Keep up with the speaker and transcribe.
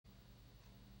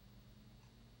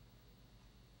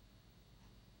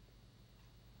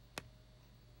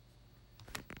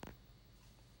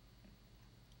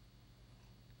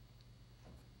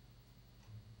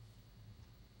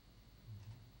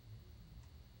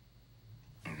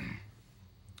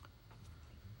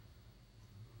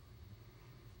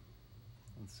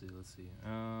let's see.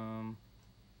 Alright.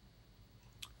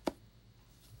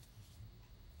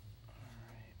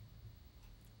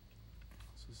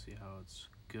 Let's see how it's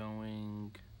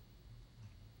going.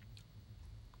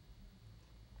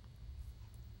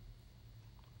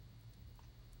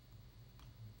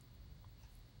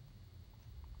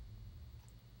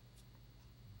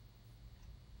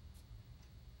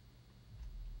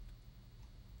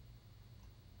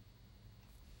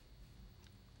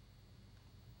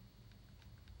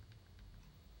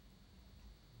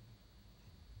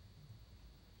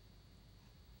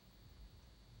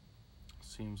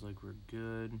 Seems like we're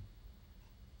good.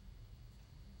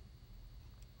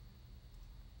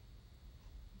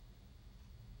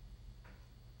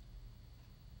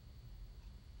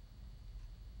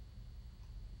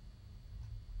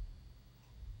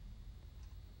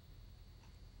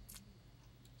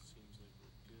 Seems like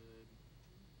we're good.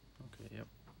 Okay, yep,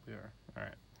 we are.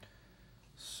 Alright.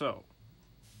 So,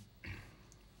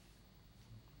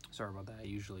 sorry about that.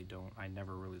 I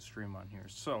never really stream on here.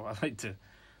 So, I like to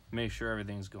make sure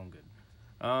everything's going good.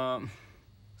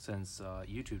 Since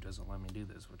YouTube doesn't let me do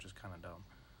this, which is kind of dumb,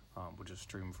 which is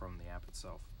stream from the app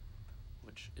itself,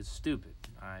 which is stupid.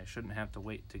 I shouldn't have to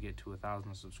wait to get to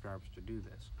 1,000 subscribers to do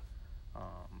this.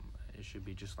 It should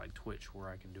be just like Twitch, where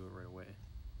I can do it right away.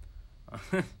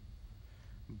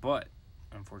 But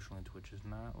unfortunately, Twitch is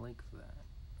not like that,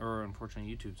 or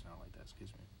unfortunately, YouTube's not like that.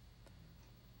 Excuse me,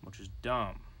 which is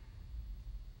dumb.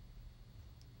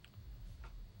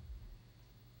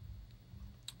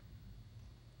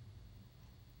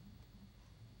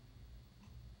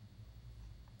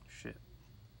 Shit.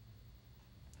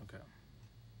 Okay.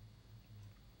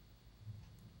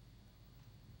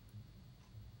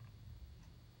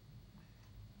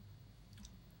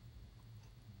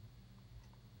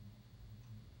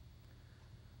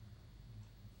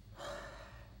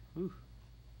 Ooh.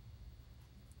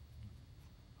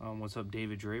 What's up,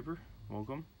 David Draper?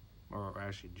 Welcome. Or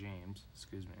actually, James.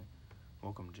 Excuse me.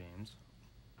 Welcome, James.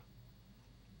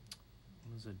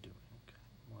 What is it doing?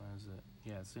 Why is it?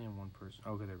 Yeah, it's saying one person.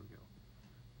 Okay, there we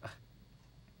go.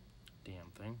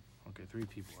 Damn thing. Okay, 3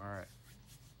 people. Alright.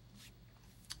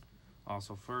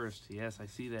 Also first, yes, I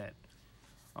see that.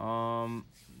 So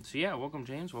yeah, welcome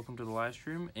James, welcome to the live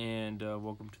stream, and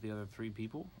welcome to the other 3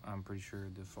 people. I'm pretty sure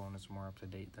the phone is more up to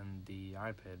date than the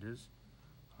iPad is,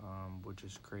 which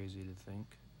is crazy to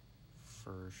think,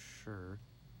 for sure.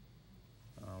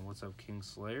 What's up, King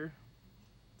Slayer?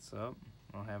 What's up?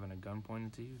 I'm having a gun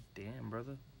pointed to you. Damn,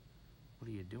 brother. What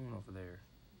are you doing over there?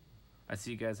 I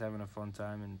see you guys having a fun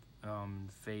time in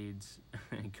Fades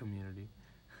community.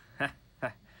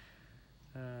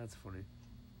 That's funny.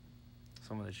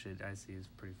 Some of the shit I see is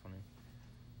pretty funny.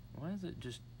 Why is it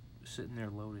just sitting there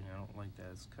loading? I don't like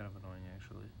that. It's kind of annoying,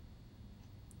 actually.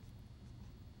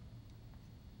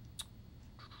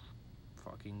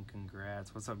 Fucking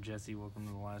congrats. What's up, Jesse? Welcome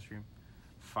to the live stream.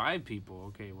 5 people.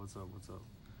 Okay, what's up? What's up?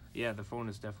 Yeah, the phone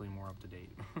is definitely more up to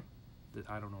date.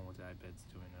 I don't know what the iPad's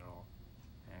doing at all,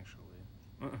 actually.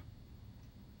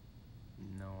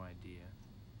 No idea.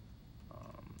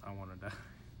 I wanted to...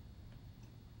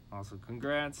 Also,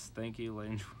 congrats. Thank you,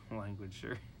 language,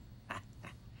 sure.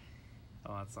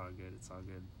 Oh, that's all good. It's all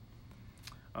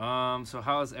good. So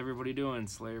how is everybody doing?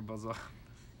 Slayer Buzz off.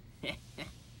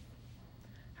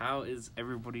 How is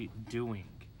everybody doing?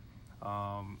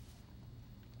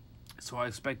 So I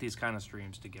expect these kind of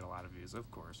streams to get a lot of views, of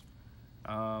course.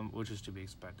 Which is to be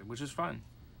expected, which is fine.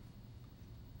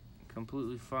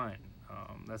 Completely fine.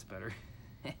 That's better.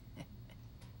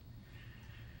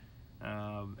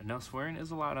 No swearing is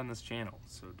allowed on this channel,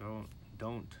 so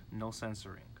no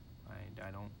censoring. I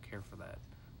don't care for that.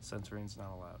 Censoring's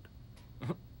not allowed.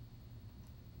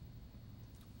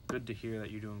 Good to hear that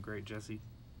you're doing great, Jesse.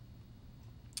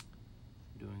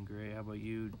 Doing great. How about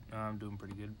you? I'm doing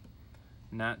pretty good.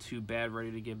 Not too bad.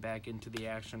 Ready to get back into the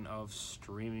action of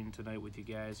streaming tonight with you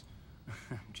guys.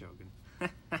 I'm joking.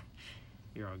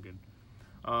 You're all good.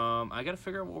 I gotta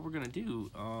figure out what we're gonna do.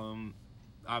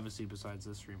 Obviously, besides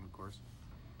this stream, of course.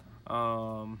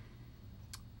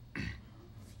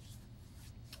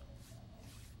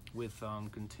 With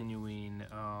continuing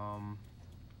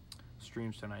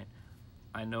streams tonight.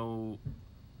 I know.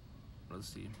 Let's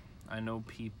see. I know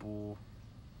people.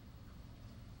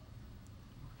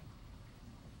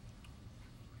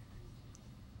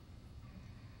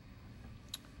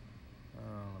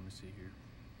 Let me see here.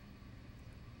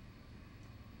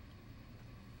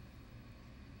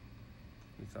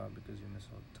 You thought because you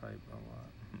type a lot.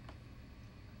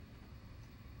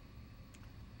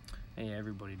 Hey,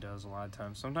 everybody does a lot of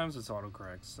times. Sometimes it's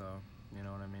autocorrect, so you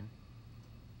know what I mean.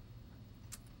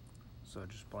 So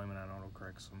just blame it on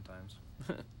autocorrect sometimes.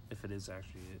 If it is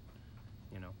actually it,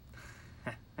 you know.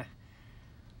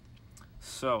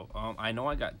 So, I know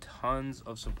I got tons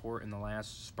of support in the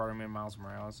last Spider-Man Miles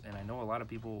Morales, and I know a lot of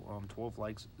people, 12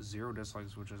 likes, 0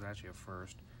 dislikes, which is actually a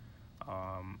first.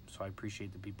 So I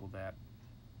appreciate the people that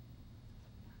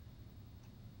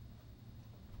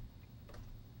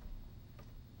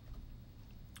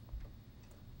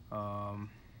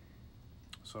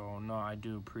so no, I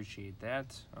do appreciate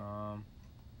that.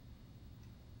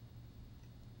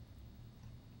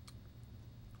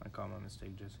 I call my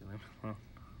mistake, Jesse.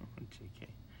 JK.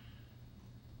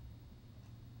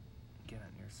 Get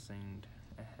on your singed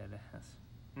ahead ass.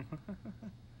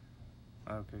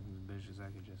 Okay, bitches, I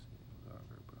could just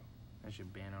bro. I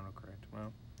should ban autocorrect.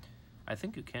 Well, I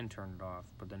think you can turn it off,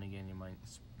 but then again, you might.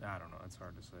 I don't know. It's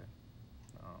hard to say.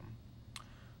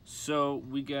 So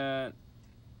we got.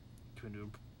 Can we do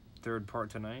a third part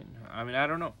tonight? I mean, I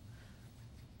don't know.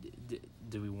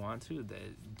 Do we want to?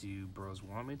 Do bros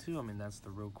want me to? I mean, that's the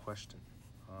real question.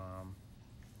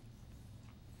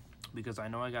 Because I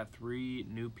know I got 3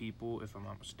 new people, if I'm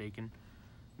not mistaken,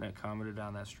 that commented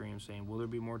on that stream saying, will there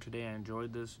be more today? I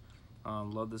enjoyed this.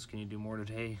 Love this. Can you do more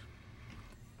today?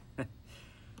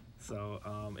 So,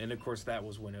 and of course, that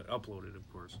was when it uploaded, of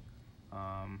course.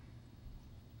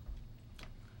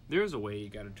 There's a way you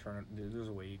gotta turn it, there's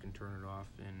a way you can turn it off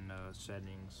in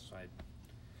settings.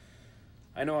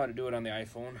 I know how to do it on the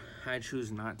iPhone. I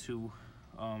choose not to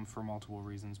for multiple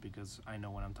reasons, because I know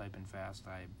when I'm typing fast,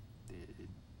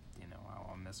 you know,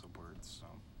 I'll mess up words, so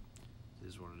it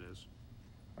is what it is.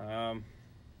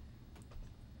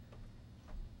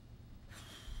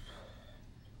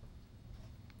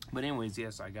 But anyways,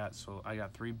 yes, I got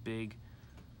 3 big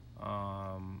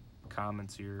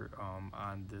comments here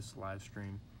on this live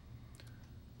stream,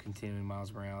 continuing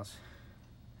Miles Morales,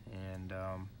 and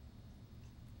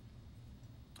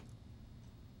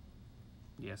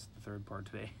yes, the third part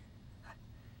today.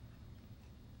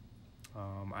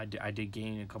 I did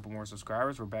gain a couple more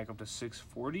subscribers. We're back up to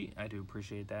 640. I do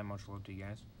appreciate that. Much love to you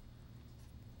guys.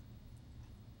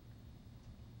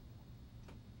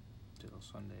 Till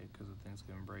Sunday because of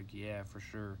Thanksgiving break. Yeah, for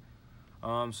sure.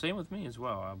 Same with me as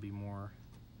well. I'll be more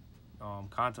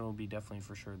content will be definitely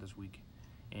for sure this week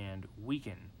and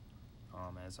weekend,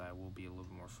 as I will be a little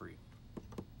bit more free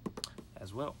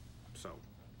as well. So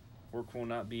work will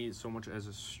not be so much as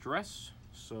a stress.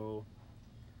 So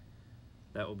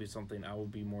that will be something I will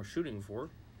be more shooting for.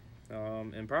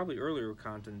 And probably earlier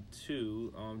content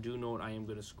too. Do note I am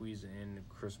going to squeeze in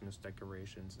Christmas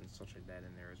decorations and such like that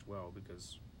in there as well,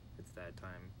 because it's that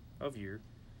time of year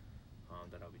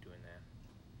that I'll be doing that.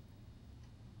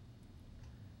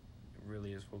 It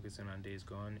really is focusing on Days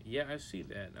Gone. Yeah, I see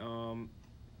that.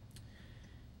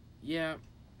 Yeah.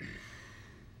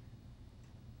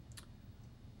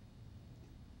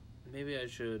 Maybe I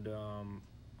should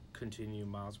continue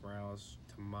Miles Morales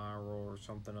tomorrow or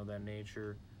something of that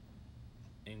nature,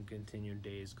 and continue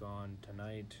Days Gone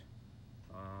tonight.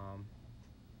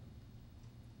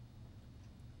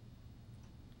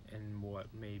 And what,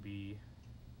 maybe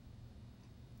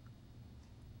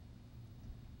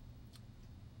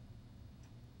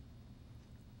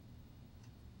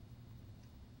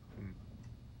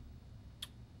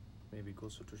maybe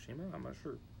Ghost of Tsushima? I'm not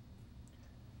sure.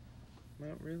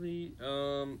 Not really.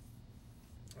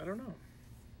 I don't know.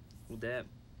 With that,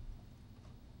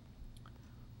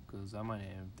 because I might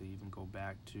have to even go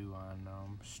back to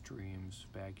on streams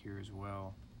back here as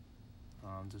well,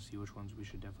 to see which ones we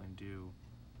should definitely do.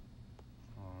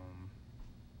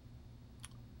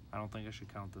 I don't think I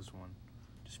should count this one,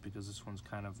 just because this one's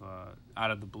kind of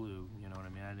out of the blue. You know what I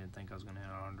mean? I didn't think I was gonna hit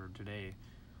 100 today,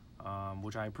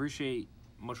 which I appreciate.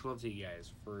 Much love to you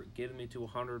guys for getting me to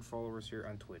 100 followers here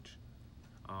on Twitch.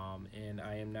 And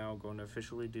I am now going to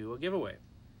officially do a giveaway,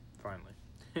 finally.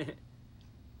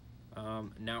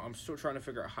 Now I'm still trying to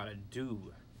figure out how to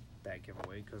do that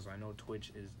giveaway, because I know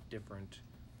Twitch is different.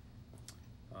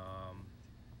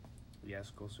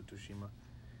 Yes, Ghost of Tsushima.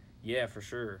 Yeah, for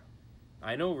sure.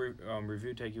 I know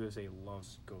Review Tech USA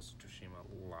loves Ghost of Tsushima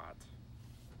a lot.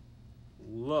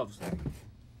 Loves it.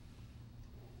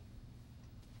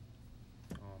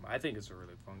 I think it's a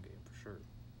really fun game for sure.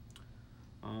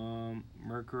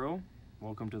 Mercuro,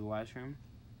 welcome to the live stream.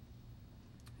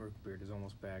 Mercbeard is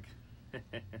almost back.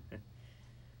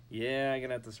 Yeah, I'm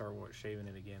gonna have to start shaving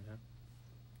it again, huh?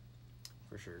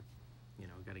 For sure. You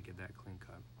know, gotta get that clean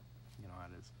cut. You know how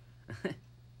it is.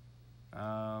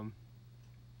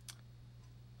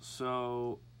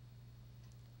 So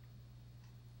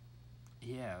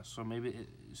yeah, so maybe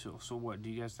so what do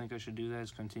you guys think I should do? That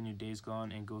is continue Days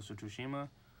Gone and Ghost of Tsushima,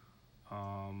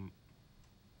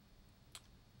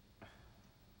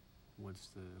 what's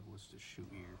the shoot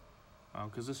here?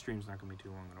 Because this stream's not gonna be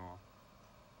too long at all.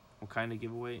 What kind of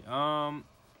giveaway?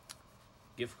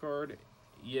 Gift card.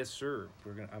 Yes, sir.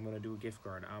 I'm gonna do a gift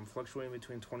card. I'm fluctuating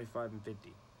between 25 and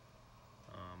 50.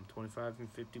 25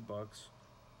 and $50.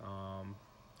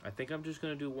 I think I'm just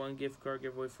gonna do one gift card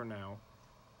giveaway for now.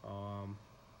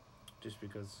 Just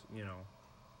because, you know,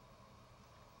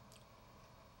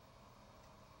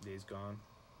 Days Gone.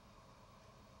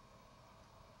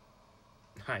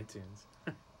 iTunes.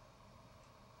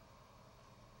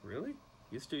 Really?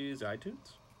 You still use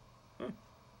iTunes? Huh.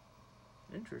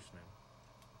 Interesting.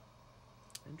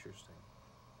 Interesting.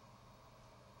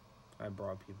 I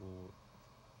brought people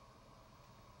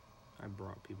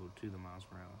to the Miles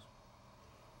Morales.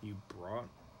 You brought?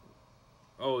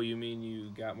 Oh, you mean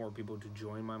you got more people to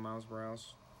join my Miles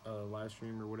Morales live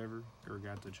stream or whatever? Or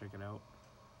got to check it out?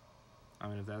 I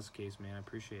mean, if that's the case, man, I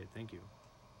appreciate it. Thank you.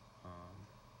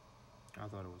 I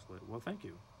thought it was lit. Well, thank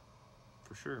you.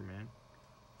 For sure, man.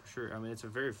 For sure. I mean, it's a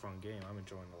very fun game. I'm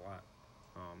enjoying it a lot.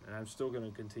 And I'm still going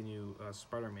to continue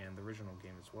Spider-Man, the original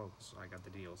game, as well, because I got the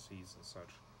DLCs and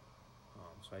such.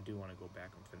 So I do want to go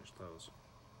back and finish those.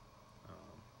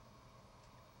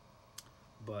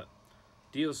 But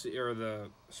DLC, or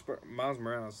the Miles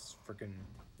Morales is freaking,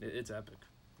 it's epic.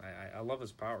 I love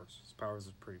his powers. His powers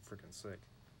is pretty freaking sick.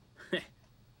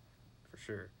 For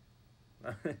sure.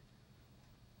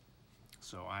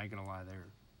 So I ain't gonna lie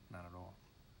there. Not at all.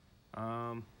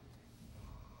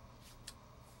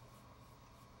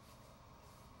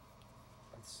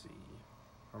 Let's see.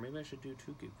 Or maybe I should do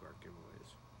 2 gift card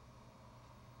giveaways.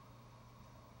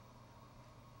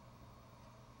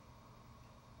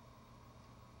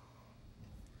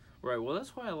 Right, well,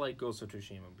 that's why I like Ghost of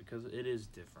Tsushima, because it is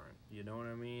different, you know what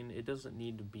I mean? It doesn't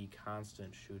need to be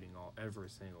constant shooting every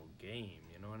single game,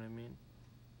 you know what I mean?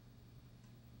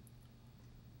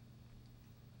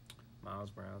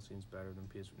 Miles Morales seems better than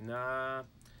PS. Nah,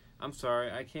 I'm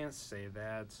sorry, I can't say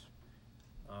that.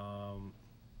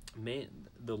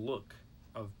 The look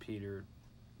of Peter,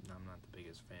 I'm not the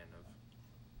biggest fan of.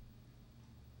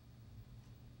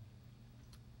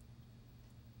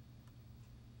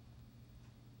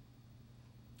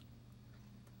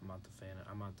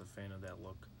 I'm not the fan of that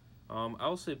look.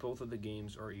 I'll say both of the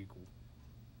games are equal.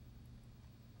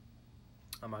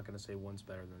 I'm not gonna say one's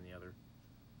better than the other.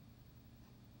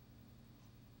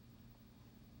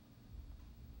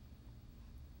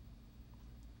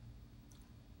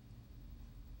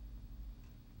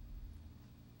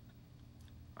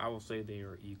 I will say they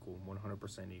are equal,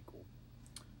 100% equal.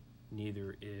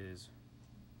 Neither is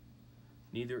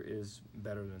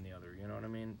better than the other. You know what I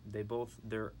mean?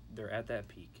 They're at that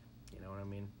peak. You know what I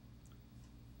mean?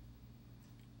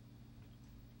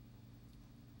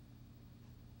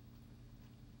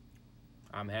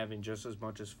 I'm having just as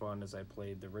much as fun as I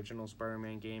played the original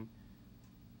Spider-Man game,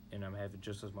 and I'm having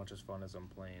just as much as fun as I'm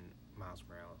playing Miles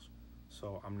Morales.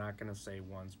 So I'm not gonna say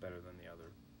one's better than the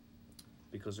other,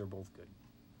 because they're both good.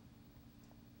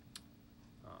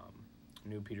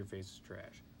 New Peter face is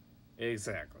trash.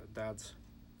 Exactly. That's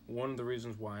one of the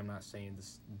reasons why I'm not saying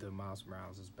the Miles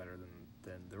Morales is better than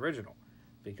the original,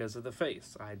 because of the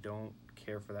face. I don't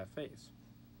care for that face.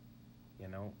 You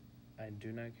know, I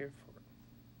do not care for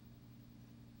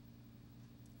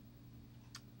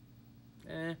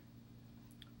it.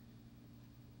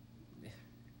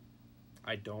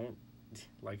 I don't,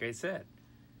 like I said,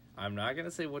 I'm not going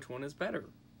to say which one is better.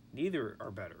 Neither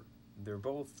are better. They're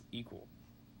both equal.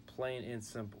 Plain and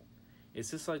simple.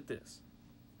 It's just like this.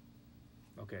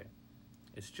 Okay.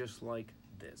 It's just like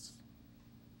this.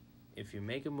 If you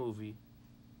make a movie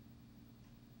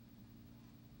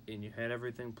and you had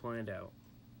everything planned out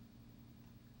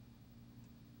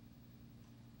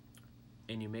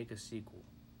and you make a sequel,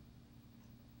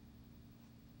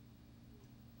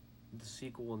 the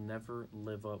sequel will never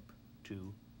live up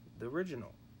to the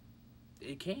original.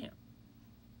 It can't.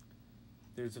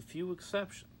 There's a few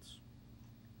exceptions.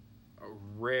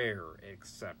 Rare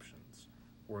exceptions.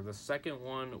 Where the second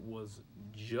one was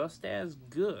just as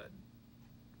good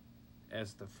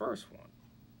as the first one.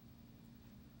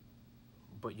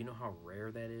 But you know how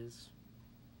rare that is?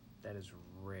 That is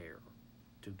rare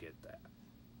to get that.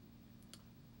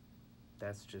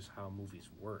 That's just how movies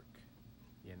work.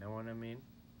 You know what I mean?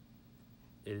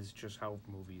 It is just how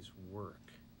movies work.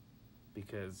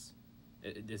 Because,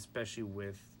 especially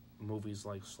with movies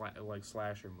like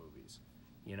slasher movies,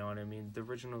 you know what I mean? The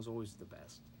original is always the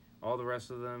best. All the rest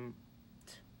of them,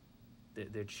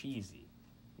 they're cheesy.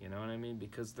 You know what I mean?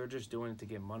 Because they're just doing it to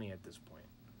get money at this point.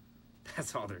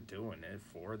 That's all they're doing it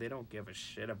for. They don't give a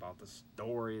shit about the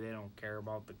story. They don't care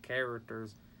about the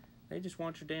characters. They just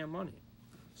want your damn money.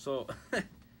 So,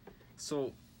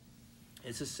 So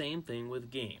it's the same thing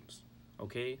with games,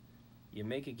 okay? You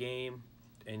make a game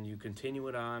and you continue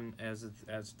it on as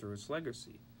through its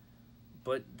legacy,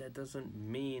 but that doesn't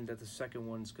mean that the second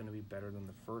one's going to be better than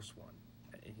the first one.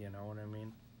 You know what I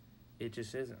mean? It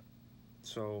just isn't.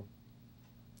 So,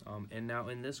 and now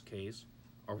in this case,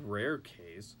 a rare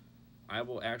case, I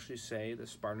will actually say that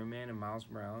Spider-Man and Miles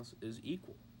Morales is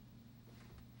equal.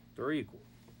 They're equal.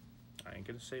 I ain't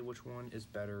gonna say which one is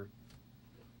better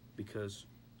because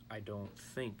I don't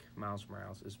think Miles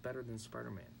Morales is better than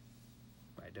Spider-Man.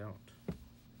 I don't.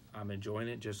 I'm enjoying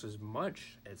it just as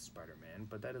much as Spider-Man,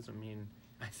 but that doesn't mean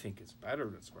I think it's better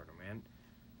than Spider-Man.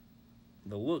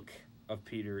 The look of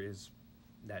Peter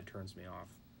that turns me off.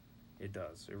 It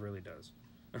does. It really does.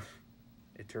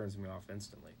 It turns me off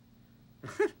instantly.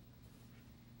 It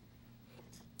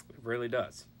really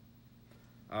does.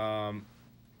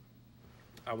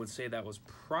 I would say that was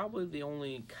probably the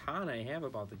only con I have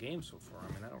about the game so far.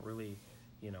 I mean, I don't really,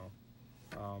 and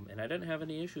I didn't have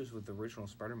any issues with the original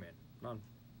Spider-Man. None.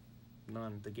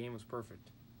 The game was perfect.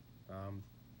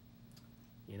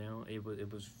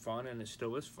 It was fun, and it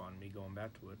still is fun, me going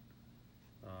back to it.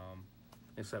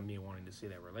 Except me wanting to see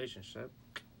that relationship.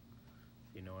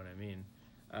 You know what I mean?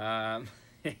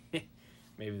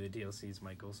 Maybe the DLCs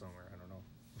might go somewhere. I don't know.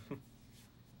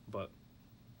 But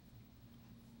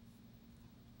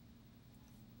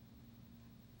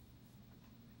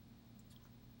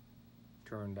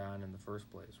turned on in the first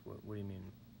place. What do you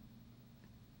mean?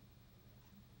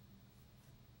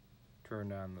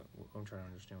 Turned on I'm trying to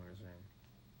understand what you're saying.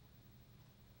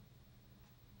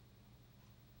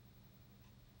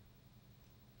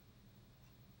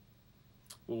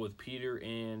 Well, with Peter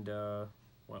and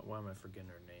why am I forgetting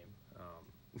her name?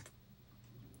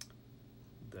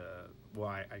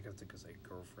 I guess because a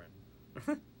girlfriend.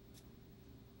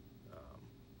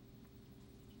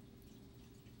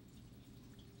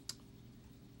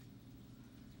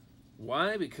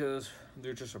 Why? Because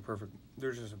they're just a perfect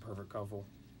couple.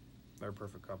 They're a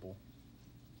perfect couple.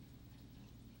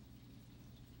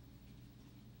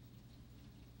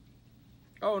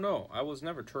 Oh no, I was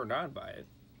never turned on by it.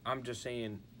 I'm just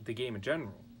saying the game in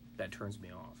general that turns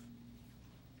me off.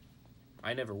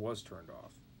 I never was turned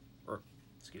off.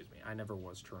 I never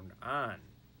was turned on.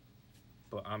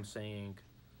 But I'm saying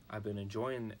I've been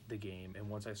enjoying the game, and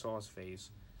once I saw his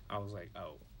face, I was like,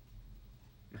 oh.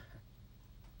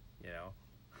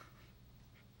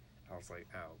 I was like,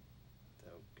 oh,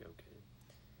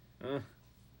 okay.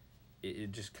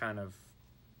 It just kind of,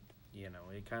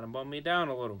 it kind of bummed me down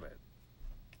a little bit.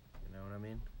 You know what I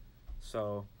mean?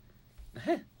 So,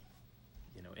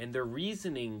 and their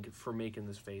reasoning for making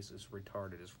this face is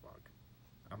retarded as fuck.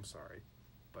 I'm sorry.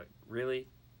 But really,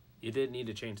 you didn't need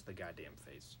to change the goddamn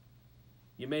face.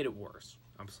 You made it worse.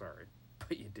 I'm sorry.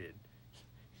 But you did.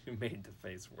 You made the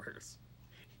face worse.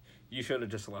 You should have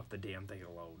just left the damn thing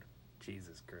alone.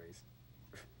 Jesus Christ.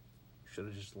 Should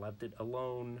have just left it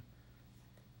alone.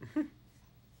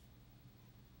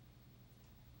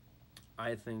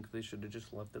 I think they should have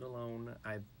just left it alone.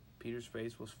 Peter's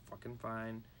face was fucking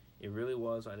fine. It really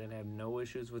was. I didn't have no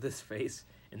issues with his face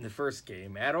in the first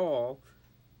game at all.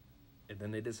 And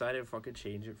then they decided to fucking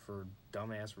change it for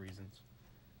dumbass reasons.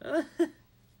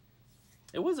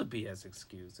 It was a BS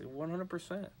excuse.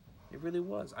 100%. It really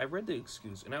was. I read the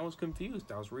excuse and I was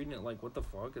confused. I was reading it like, what the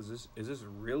fuck? Is this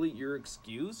really your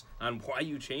excuse on why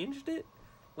you changed it?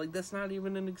 Like, that's not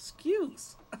even an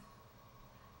excuse.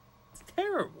 It's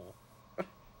terrible.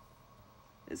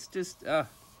 It's just,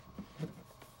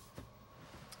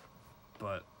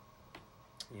 But,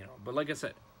 but like I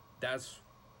said, that's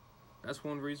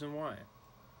one reason why.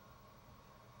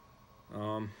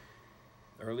 Or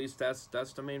at least that's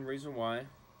the main reason why.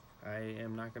 I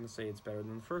am not going to say it's better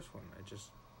than the first one. I just,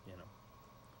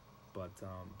 But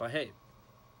hey,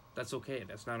 that's okay.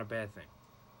 That's not a bad thing.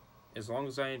 As long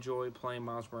as I enjoy playing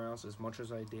Miles Morales as much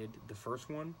as I did the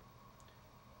first one,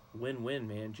 win-win,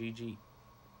 man. GG.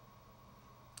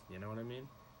 You know what I mean?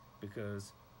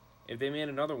 Because if they made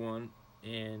another one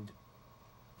and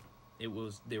they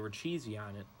were cheesy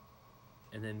on it,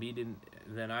 and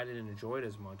then I didn't enjoy it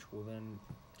as much, well then,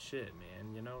 shit,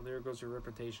 man. There goes your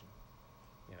reputation.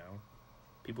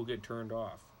 People get turned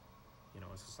off.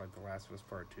 It's just like The Last of Us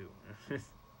Part 2.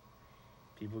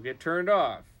 People get turned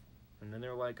off. And then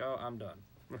they're like, oh, I'm done.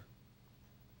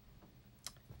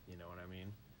 You know what I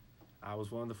mean? I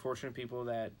was one of the fortunate people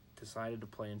that decided to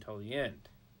play until the end.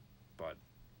 But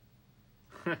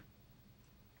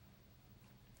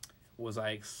was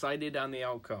I excited on the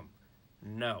outcome?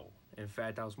 No. In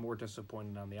fact, I was more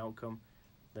disappointed on the outcome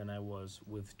than I was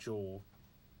with Joel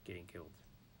getting killed.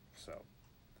 So,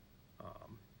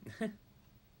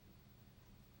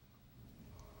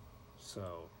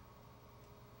 So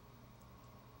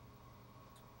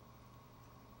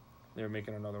they're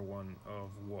making another one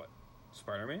of what?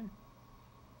 Spider-Man?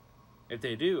 If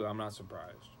they do, I'm not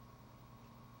surprised.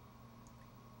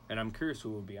 And I'm curious who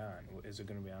will be on. Is it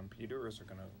going to be on Peter, or is it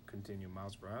going to continue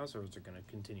Miles Morales, or is it going to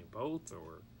continue both,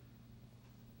 or...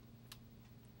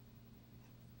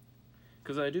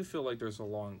 Because I do feel like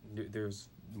there's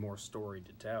more story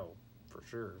to tell, for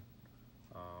sure.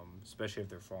 Especially if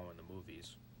they're following the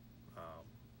movies.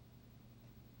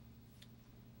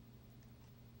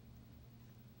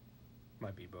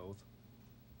 Might be both.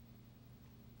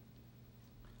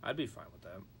 I'd be fine with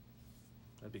that.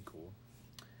 That'd be cool.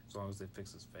 As long as they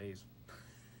fix his face.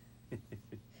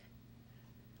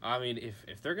 I mean,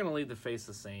 if they're going to leave the face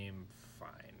the same,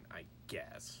 fine, I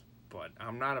guess. But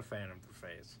I'm not a fan of the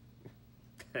face.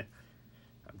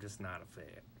 I'm just not a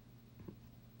fan.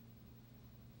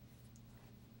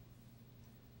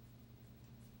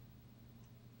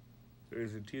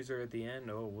 There's a teaser at the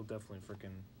end. Oh, we'll definitely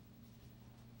freaking...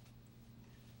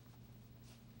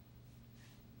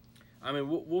 I mean,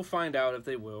 we'll find out if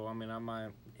they will. I mean, I might,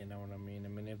 you know what I mean? I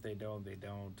mean, if they don't, they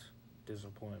don't.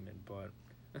 Disappointment, but...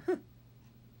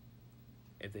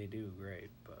 if they do, great,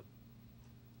 but...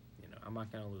 You know, I'm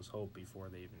not going to lose hope before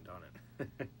they've even done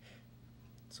it.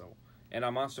 So, and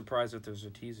I'm not surprised that there's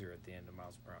a teaser at the end of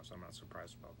Miles Morales. I'm not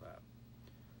surprised about that.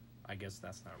 I guess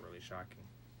that's not really shocking.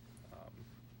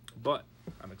 But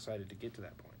I'm excited to get to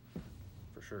that point,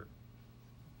 for sure.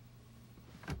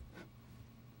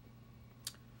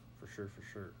 For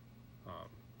sure.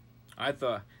 I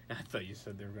thought you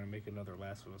said they were gonna make another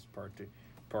Last of Us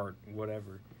part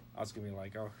whatever. I was gonna be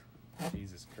like, oh,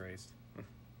 Jesus Christ.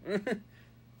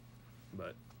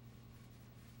 But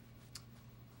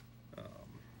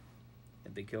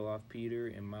if they kill off Peter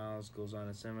and Miles goes on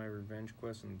a semi-revenge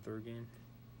quest in the third game.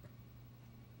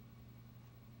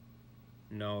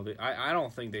 No, I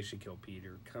don't think they should kill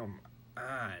Peter. Come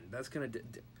on, that's gonna,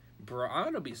 bro. I'm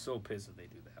gonna be so pissed if they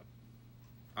do that.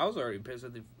 I was already pissed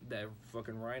that that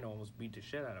fucking Rhino almost beat the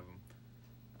shit out of him.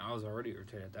 I was already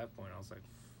irritated at that point. I was like,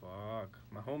 fuck,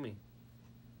 my homie.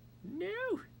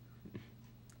 No.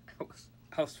 I was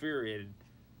infuriated.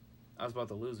 I was about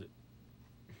to lose it.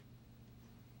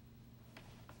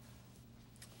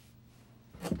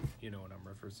 You know what I'm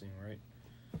referencing, right?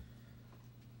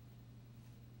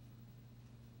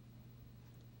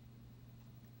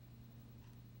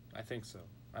 I think so.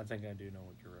 I think I do know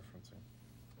what you're referencing.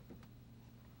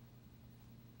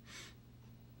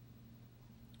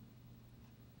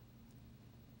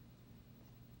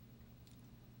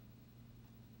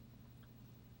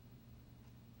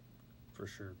 For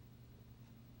sure.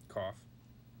 Cough.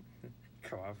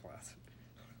 Cough last.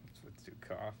 Let's do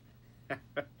cough.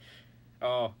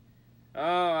 Oh,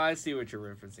 I see what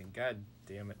you're referencing. God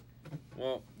damn it.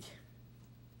 Well,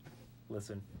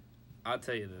 listen, I'll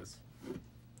tell you this.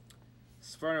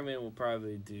 Spider-Man will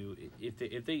probably do,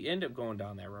 if they end up going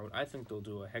down that road, I think they'll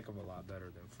do a heck of a lot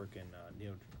better than freaking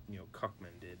Neil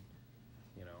Cuckman did.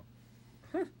 You know.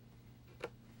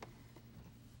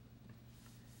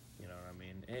 You know what I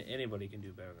mean? Anybody can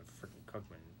do better than freaking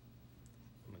Cuckman.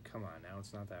 I mean, come on now,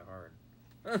 it's not that hard.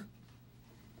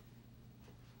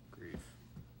 Grief.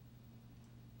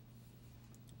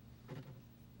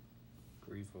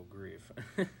 Grief, oh grief.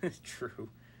 True.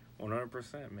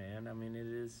 100%, man. I mean, it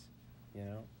is, you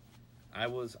know. I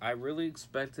really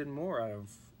expected more out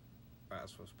of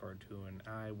Last of Us Part 2, and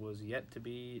I was yet to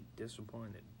be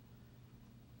disappointed.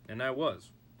 And I was.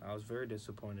 I was very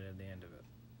disappointed at the end of it.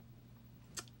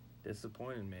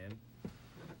 Disappointed, man.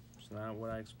 It's not what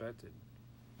I expected.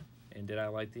 And did I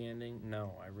like the ending?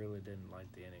 No, I really didn't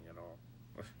like the ending at all.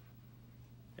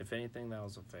 If anything, that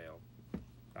was a fail.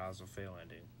 That was a fail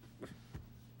ending.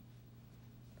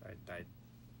 I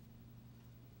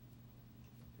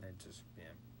just,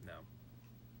 yeah, no.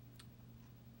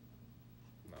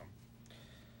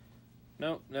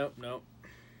 No.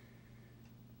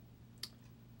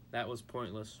 That was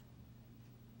pointless.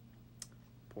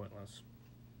 Pointless.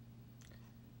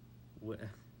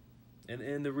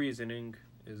 And the reasoning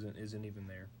isn't even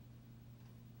there.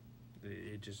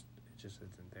 It just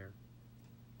isn't there.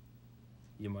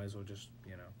 You might as well just,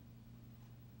 you know.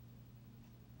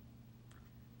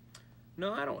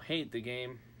 No, I don't hate the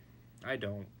game. I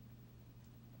don't.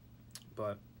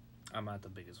 But I'm not the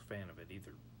biggest fan of it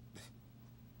either.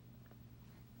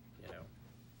 You know.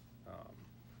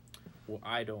 What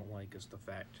I don't like is the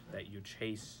fact that you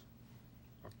chase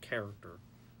a character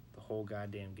the whole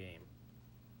goddamn game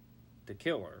to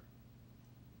kill her,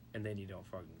 and then you don't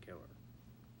fucking kill her.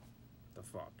 The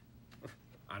fuck?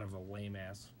 Out of a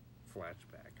lame-ass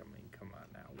flashback. I mean, come on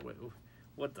now.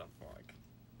 What the fuck?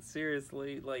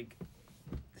 Seriously, like,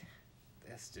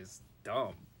 that's just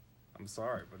dumb. I'm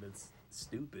sorry, but it's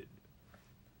stupid.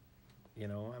 You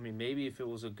know, I mean, maybe if it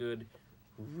was a good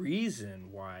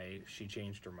reason why she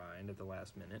changed her mind at the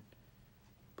last minute,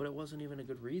 but it wasn't even a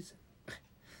good reason.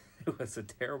 It was a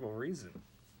terrible reason.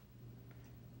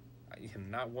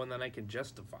 Not one that I can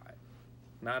justify.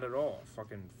 Not at all.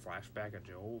 Fucking flashback of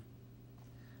Joel.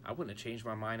 I wouldn't have changed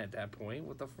my mind at that point.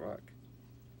 What the fuck?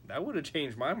 That would have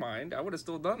changed my mind. I would have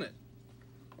still done it.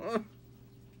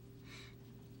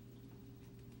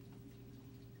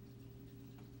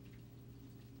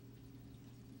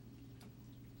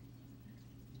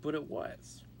 But it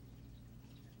was.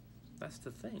 That's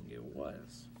the thing. It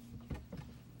was.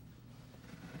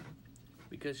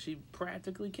 Because she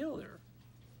practically killed her.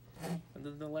 And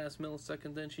then the last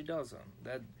millisecond, then she does them.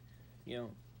 That, you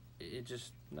know, it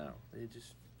just, no. It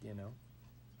just, you know.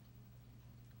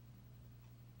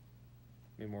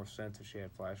 Made more sense if she had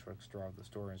flashbacks throughout the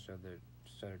story instead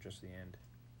of just the end.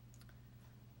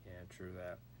 Yeah, true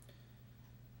that.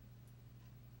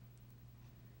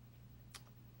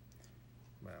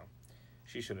 Well,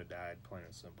 she should have died, plain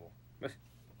and simple.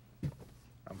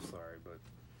 I'm sorry, but,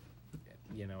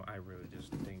 you know, I really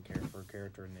just didn't care for her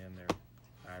character in the end there.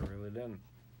 I really didn't.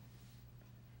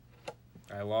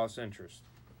 I lost interest.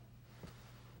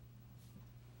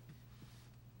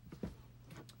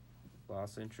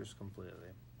 Lost interest completely.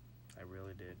 I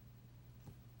really did.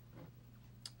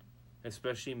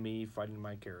 Especially me fighting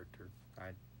my character.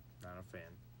 I'm not a fan.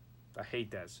 I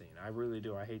hate that scene. I really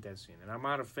do. I hate that scene. And I'm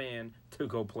not a fan to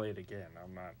go play it again.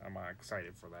 I'm not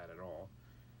excited for that at all.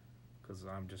 Because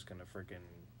I'm just going to freaking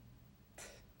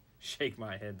shake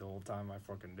my head the whole time I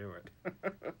fucking do it.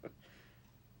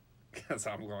 Because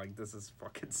I'm like, this is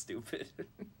fucking stupid.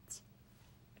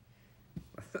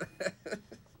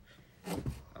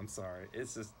 I'm sorry.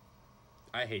 It's just,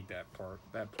 I hate that part.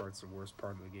 That part's the worst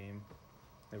part of the game.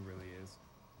 It really is.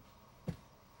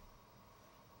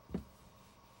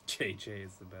 JJ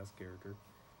is the best character.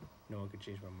 No one could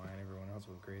change my mind. Everyone else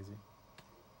went crazy.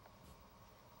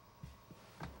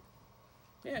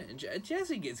 Yeah, and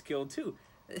Jesse gets killed too.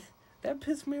 That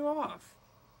pissed me off.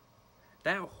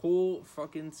 That whole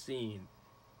fucking scene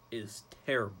is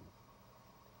terrible.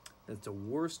 That's the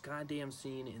worst goddamn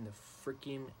scene in the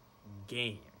freaking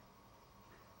game.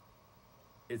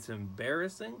 It's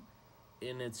embarrassing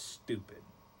and it's stupid.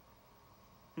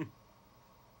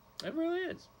 It really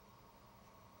is.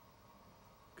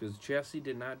 Because Jesse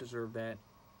did not deserve that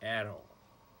at all.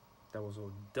 That was the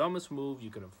dumbest move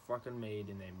you could have fucking made,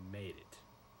 and they made it.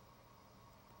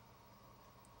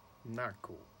 Not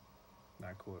cool.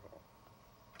 Not cool at all.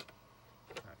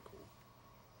 Not cool.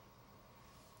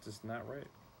 Just not right.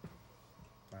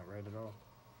 Not right at all.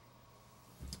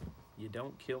 You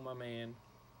don't kill my man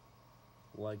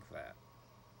like that.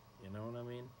 You know what I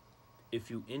mean?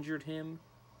 If you injured him,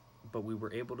 but we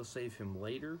were able to save him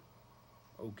later,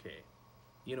 okay.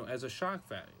 You know, as a shock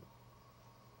value.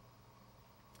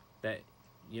 That,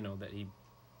 you know, that he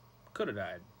could have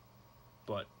died,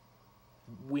 but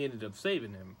we ended up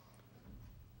saving him.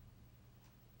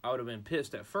 I would have been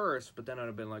pissed at first, but then I'd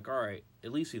have been like, alright,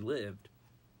 at least he lived.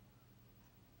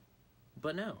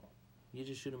 But no, you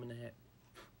just shoot him in the head.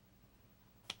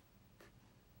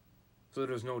 So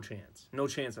there's no chance. No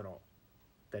chance at all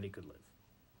that he could live.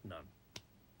 None.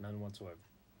 None whatsoever.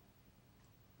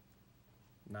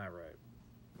 Not right.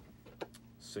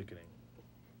 Sickening.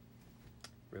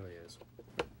 Really is.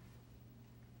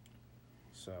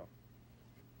 So.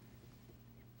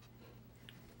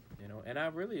 You know, and I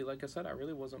really, like I said, I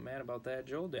really wasn't mad about that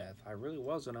Joel death. I really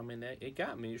wasn't. I mean, it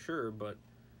got me, sure, but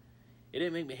it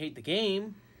didn't make me hate the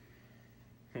game.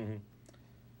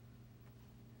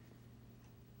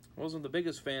 Wasn't the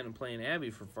biggest fan of playing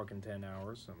Abby for fucking 10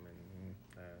 hours. I mean,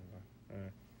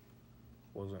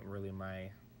 wasn't really my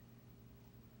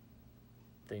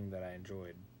thing that I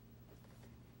enjoyed.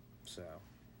 So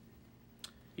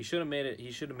he should have made it.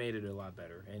 He should have made it a lot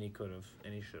better, and he could have,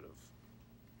 and he should have.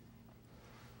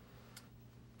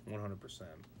 100%.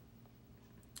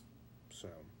 So,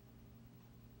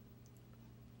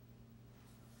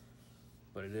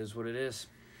 but it is what it is.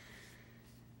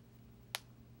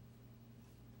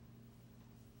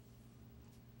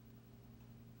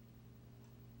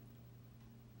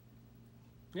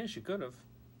 Yeah, she could have.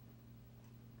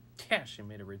 Yeah, she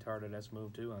made a retarded ass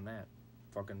move too on that.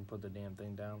 Fucking put the damn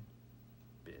thing down.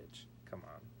 Bitch, come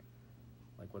on.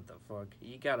 Like, what the fuck?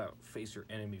 You gotta face your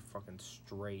enemy fucking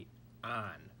straight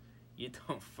on. You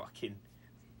don't fucking...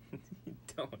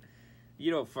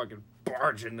 You don't fucking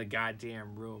barge in the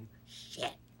goddamn room.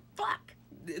 Shit. Fuck.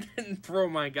 And throw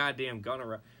my goddamn gun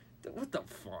around. What the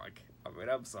fuck? I mean,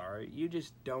 I'm sorry. You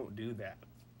just don't do that.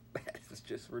 That's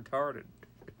just retarded.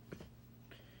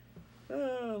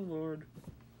 Oh, Lord.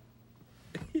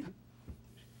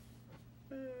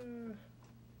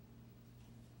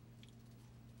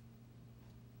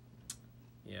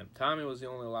 Yeah, Tommy was the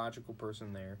only logical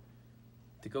person there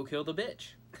to go kill the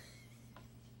bitch.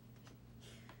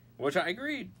 Which I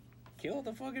agreed. Kill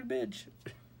the fucking bitch.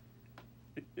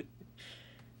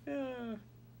 Yeah.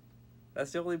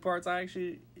 That's the only parts I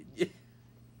actually,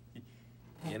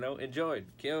 enjoyed.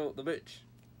 Kill the bitch.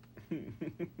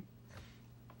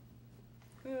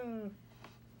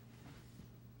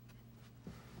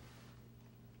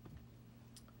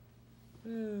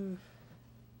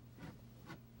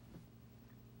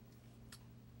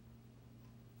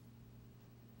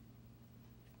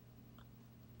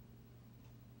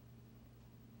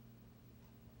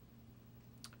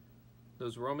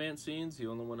 Those romance scenes, the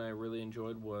only one I really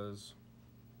enjoyed was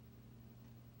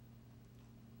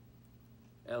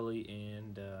Ellie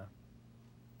and,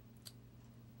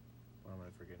 why am I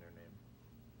forgetting her name?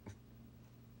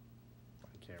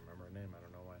 I can't remember her name, I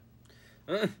don't know why.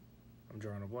 I'm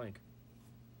drawing a blank.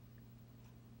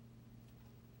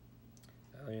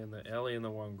 Ellie and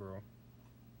the one girl.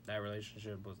 That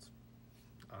relationship was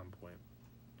on point.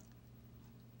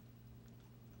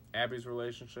 Abby's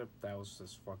relationship, that was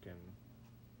just fucking...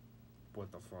 What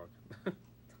the fuck?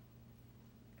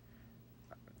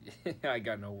 I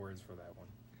got no words for that one.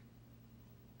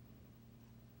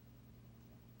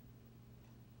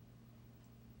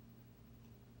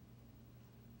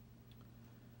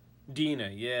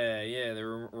 Dina, yeah, the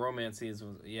romance scenes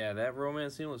was... Yeah, that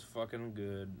romance scene was fucking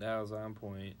good. That was on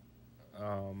point.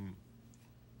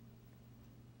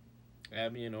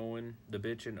 Abby and Owen, the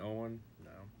bitch and Owen,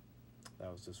 no.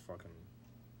 That was just fucking...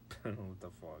 What the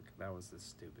fuck? That was just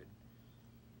stupid.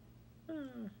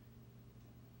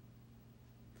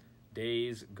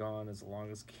 Days gone is the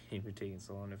longest game you're taking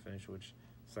so long to finish, which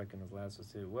second is last was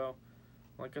too. Well,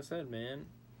 like I said, man,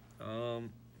 I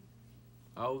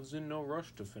was in no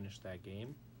rush to finish that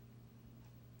game.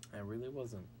 I really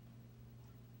wasn't.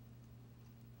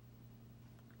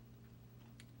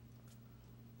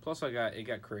 Plus, it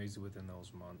got crazy within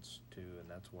those months too, and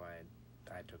that's why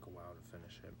I took a while to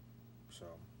finish it. So,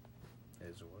 it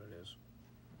is what it is.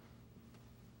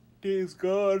 Days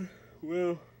gone.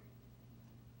 Well,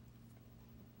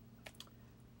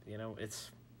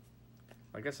 it's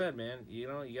like I said, man. You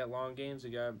got long games. You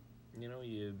got, it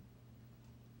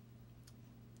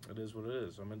is what it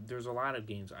is. I mean, there's a lot of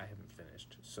games I haven't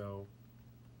finished, so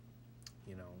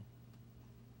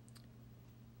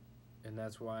and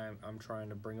that's why I'm trying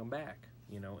to bring them back,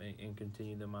 and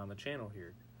continue them on the channel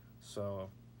here. So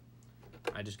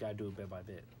I just gotta do it bit by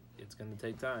bit. It's gonna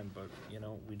take time, but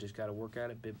we just gotta work at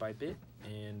it bit by bit,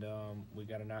 and we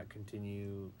gotta not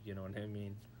continue, what I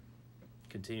mean,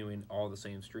 continuing all the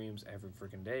same streams every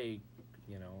freaking day.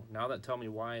 Now that Tell Me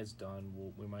Why is done,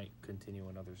 we might continue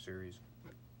another series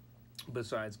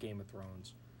besides Game of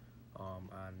Thrones on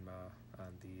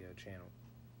the channel.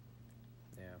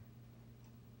 Yeah.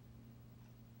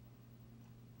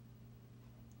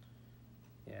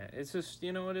 Yeah, it's just,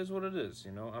 it is what it is,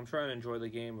 I'm trying to enjoy the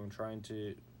game. I'm trying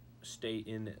to stay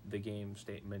in the game,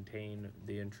 maintain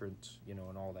the entrance, and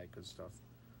all that good stuff.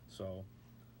 So,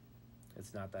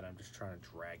 it's not that I'm just trying to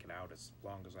drag it out as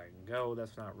long as I can go.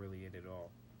 That's not really it at all.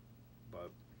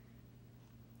 But,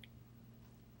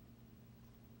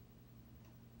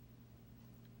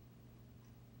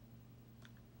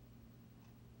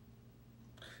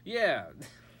 yeah.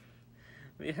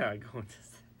 Yeah,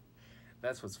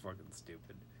 that's what's fucking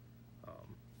stupid.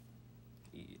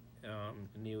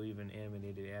 Neil even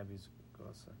animated Abby's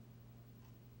Gossa.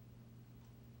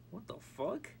 What the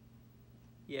fuck?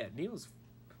 Yeah, Neil's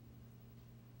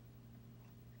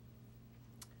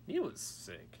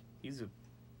sick. What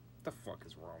the fuck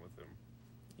is wrong with him?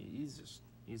 He's just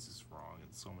wrong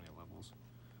in so many levels.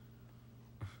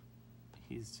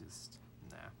 He's just,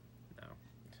 no.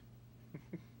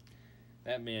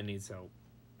 That man needs help.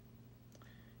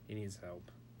 He needs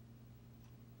help.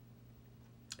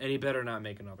 And he better not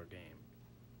make another game.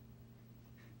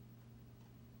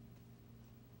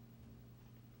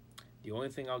 The only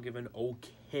thing I'll give an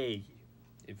okay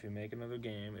if you make another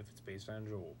game, if it's based on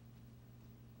Joel,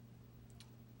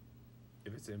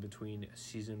 if it's in between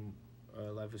season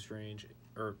Life is Strange,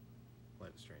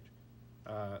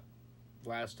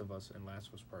 Last of Us and Last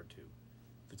of Us Part 2,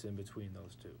 if it's in between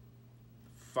those two,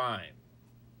 fine.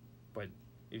 But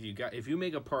if you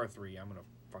make a Part 3, I'm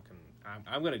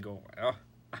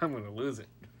gonna lose it.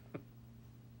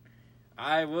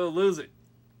 I will lose it.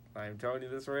 I'm telling you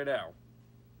this right now.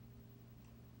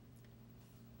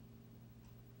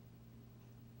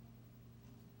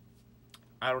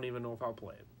 I don't even know if I'll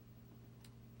play it.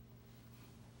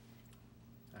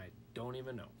 I don't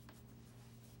even know.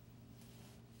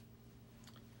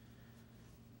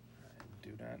 I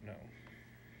do not know.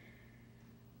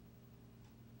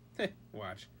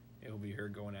 Watch. It'll be her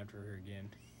going after her again.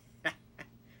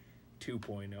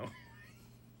 2.0.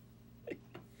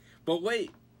 But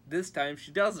wait, this time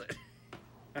she doesn't.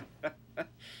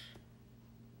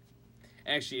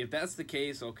 Actually, if that's the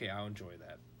case, okay, I'll enjoy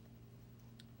that.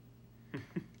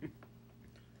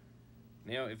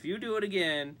 Now, if you do it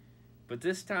again, but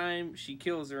this time she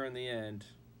kills her in the end,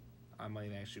 I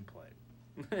might actually play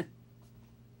it.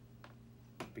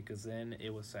 Because then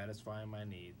it was satisfying my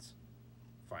needs.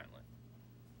 Finally.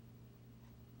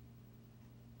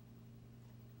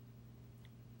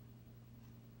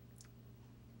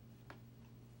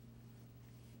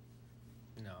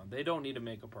 No, they don't need to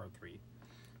make a part 3.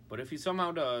 But if he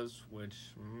somehow does, which,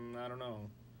 I don't know.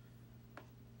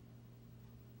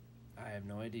 I have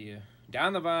no idea.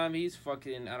 Down the bomb, he's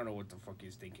fucking, I don't know what the fuck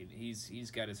he's thinking.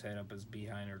 He's got his head up his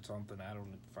behind or something. I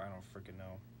don't freaking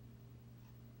know.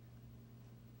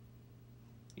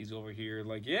 He's over here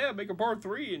like, yeah, make a part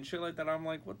 3 and shit like that. I'm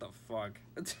like, what the fuck?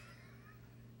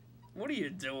 What are you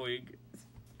doing?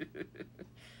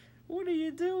 What are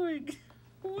you doing?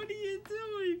 What are you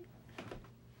doing?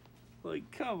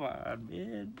 Like, come on,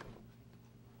 man.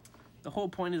 The whole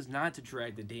point is not to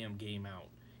drag the damn game out.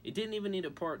 It didn't even need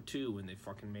a part 2 when they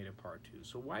fucking made a part 2.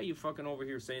 So why are you fucking over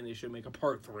here saying they should make a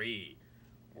part 3?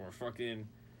 Or fucking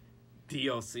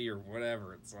DLC or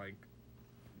whatever. It's like,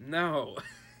 no.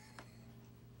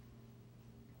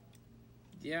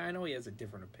 Yeah, I know he has a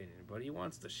different opinion, but he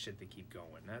wants the shit to keep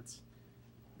going. That's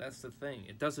the thing.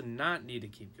 It does not need to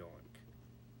keep going.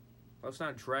 Let's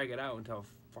not drag it out until it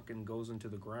fucking goes into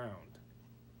the ground.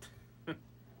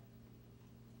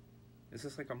 It's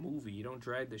just like a movie. You don't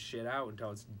drag the shit out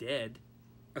until it's dead.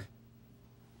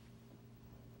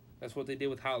 That's what they did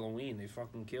with Halloween. They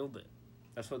fucking killed it.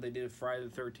 That's what they did with Friday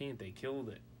the 13th. They killed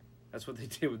it. That's what they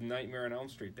did with Nightmare on Elm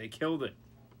Street. They killed it.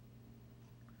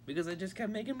 Because they just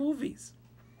kept making movies.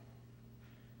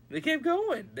 They kept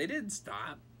going. They didn't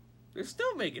stop. They're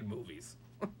still making movies.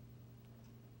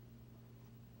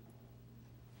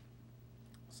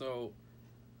 So,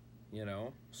 you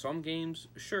know, some games,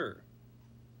 sure,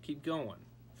 keep going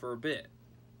for a bit.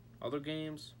 Other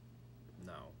games,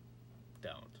 no,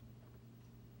 don't.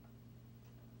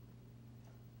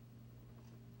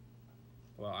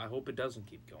 Well, I hope it doesn't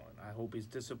keep going. I hope he's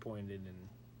disappointed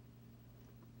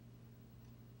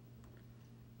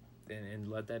and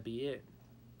let that be it,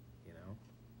 you know?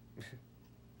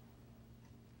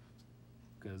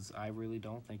 Because I really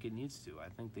don't think it needs to. I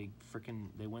think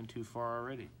they went too far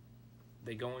already.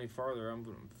 They go any farther, I'm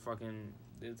fucking,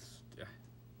 it's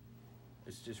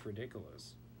just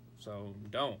ridiculous. So,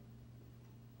 don't.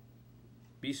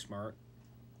 Be smart.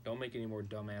 Don't make any more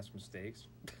dumbass mistakes.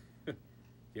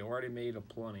 You already made a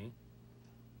plenty.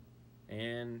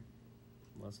 And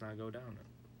let's not go down it.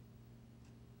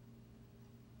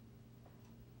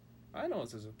 I know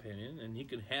it's his opinion, and he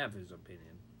can have his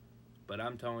opinion. But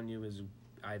I'm telling you,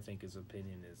 I think his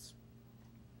opinion is,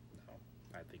 no,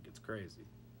 I think it's crazy.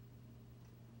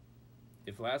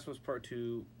 If Last of Us Part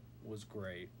 2 was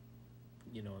great,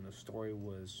 you know, and the story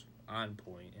was on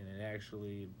point, and it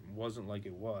actually wasn't like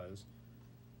it was,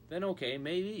 then okay,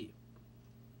 maybe.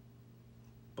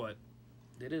 But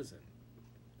it isn't.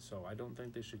 So I don't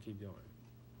think they should keep going.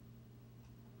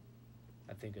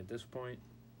 I think at this point,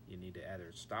 you need to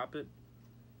either stop it,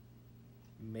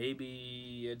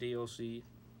 maybe a DLC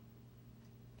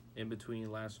in between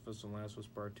Last of Us and Last of Us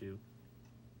Part 2,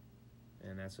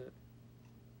 and that's it.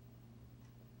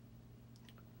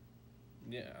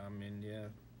 Yeah, I mean, yeah,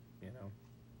 you know.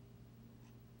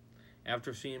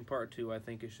 After seeing Part 2, I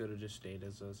think it should have just stayed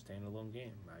as a standalone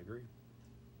game. I agree.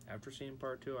 After seeing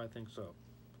Part 2, I think so.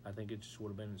 I think it just would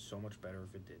have been so much better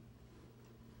if it did.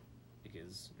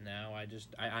 Because now I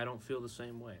don't feel the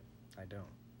same way. I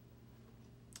don't.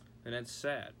 And that's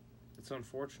sad. It's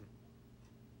unfortunate.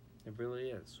 It really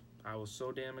is. I was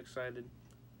so damn excited,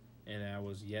 and I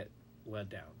was yet let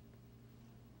down.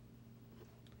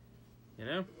 You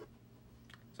know?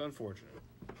 It's unfortunate.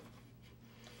 It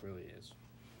really is.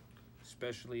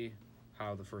 Especially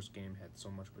how the first game had so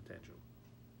much potential.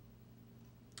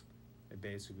 It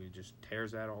basically just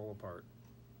tears that all apart.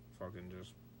 Fucking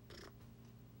just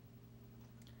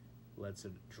lets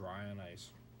it dry on ice.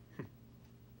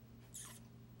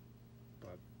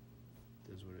 But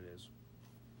it is what it is.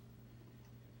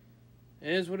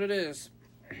 It is what it is.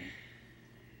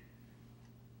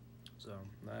 So,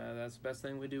 that's the best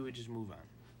thing we do. We just move on.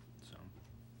 So,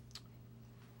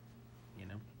 you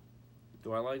know.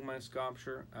 Do I like my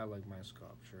sculpture? I like my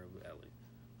sculpture of Ellie.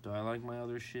 Do I like my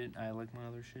other shit? I like my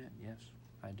other shit. Yes,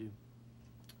 I do.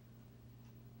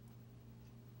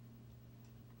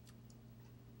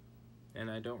 And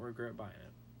I don't regret buying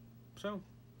it. So,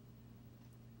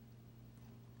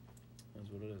 that's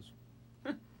what it is.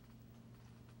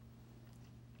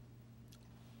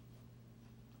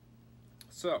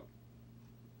 So,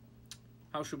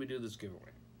 how should we do this giveaway?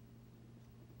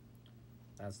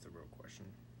 That's the real question.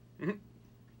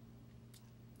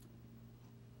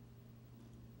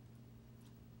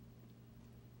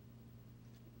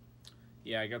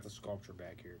 Yeah, I got the sculpture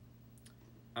back here.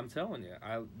 I'm telling you,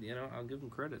 I'll give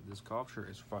them credit. This sculpture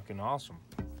is fucking awesome.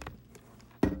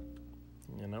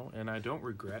 You know, and I don't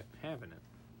regret having it.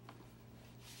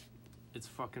 It's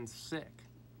fucking sick.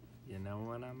 You know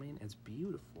what I mean? It's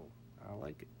beautiful. I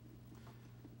like it.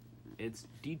 It's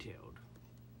detailed.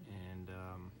 And,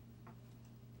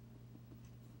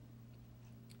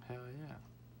 hell yeah.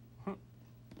 Huh.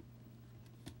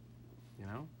 You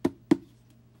know?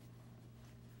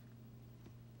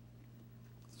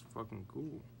 It's fucking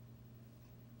cool.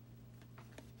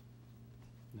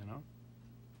 You know?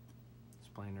 It's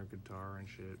playing her guitar and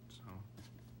shit, so.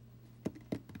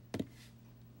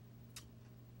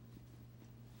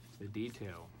 The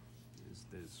detail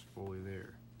is fully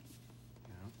there.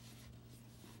 You know?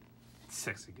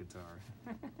 Sexy guitar.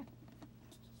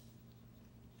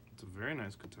 It's a very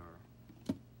nice guitar.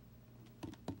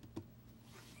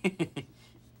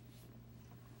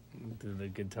 The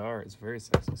guitar is very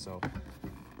sexy, so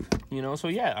you know, so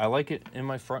yeah, I like it in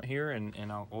my front here,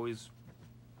 and I'll always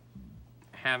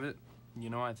have it. You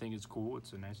know, I think it's cool.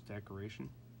 It's a nice decoration,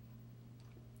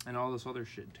 and all this other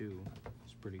shit too.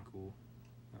 It's pretty cool.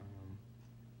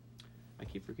 I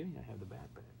keep forgetting I have the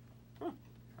backpack. Huh.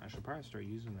 I should probably start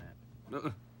using that.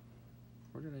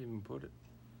 Where did I even put it?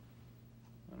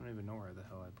 I don't even know where the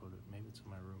hell I put it. Maybe it's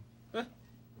in my room.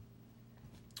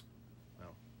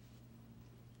 Well.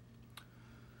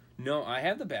 No, I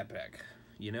have the backpack,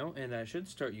 you know, and I should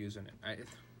start using it.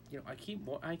 I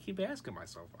keep asking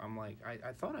myself. I'm like,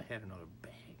 I thought I had another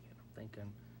bag, and I'm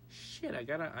thinking, shit, I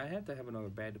have to have another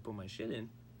bag to put my shit in.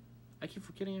 I keep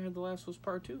forgetting I had the Last of Us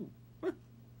Part 2.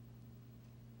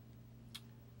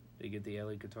 Did you get the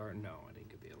Ellie guitar? No, I didn't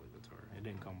get the Ellie guitar. It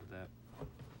didn't come with that.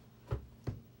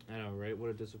 I know, right?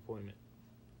 What a disappointment.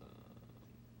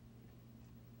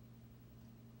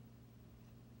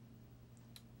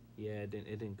 Yeah, it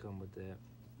didn't come with that.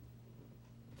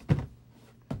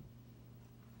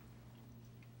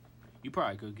 You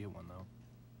probably could get one though.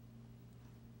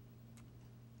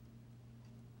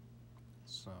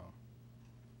 So,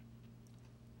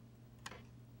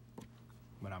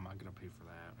 but I'm not gonna pay for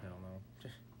that. Hell no.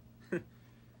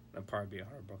 That'd probably be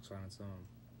 $100 on its own.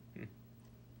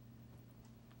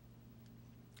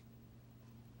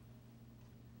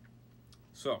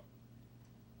 So,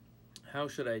 how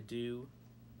should I do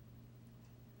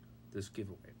this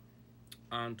giveaway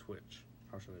on Twitch?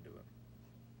 How should I do it?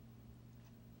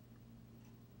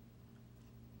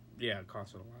 Yeah, it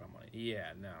costs a lot of money.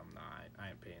 Yeah, no, I'm not. I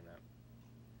ain't paying that.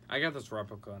 I got this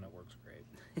replica and it works great.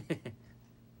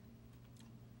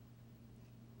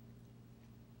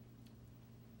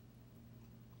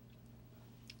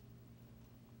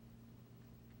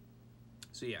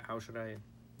 So yeah, how should I?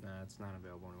 Nah, it's not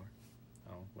available anywhere.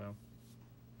 Oh, well.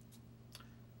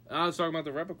 I was talking about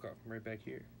the replica right back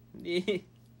here.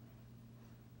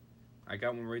 I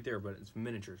got one right there, but it's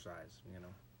miniature size, you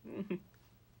know.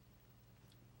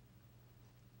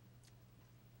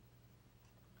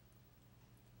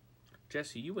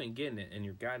 Jesse, you ain't getting it in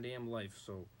your goddamn life,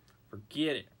 so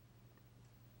forget it.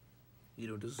 You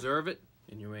don't deserve it,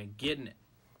 and you ain't getting it.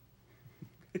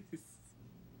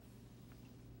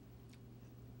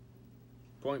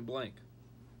 Point blank.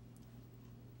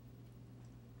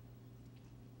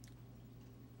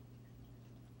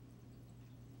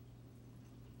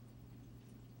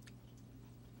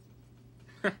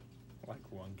 Like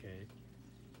 1K.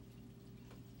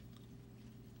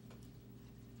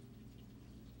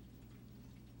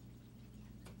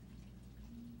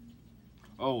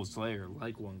 Oh, Slayer,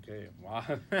 like 1K. Wow.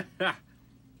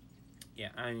 Yeah,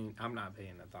 I'm not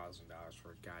paying $1,000 for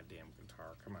a goddamn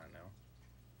guitar. Come on now.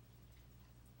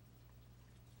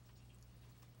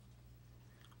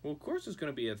 Well, of course it's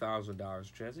gonna be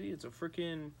 $1,000, Jesse. It's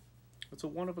a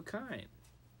one of a kind.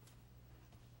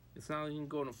 It's not like you can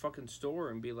go in a fucking store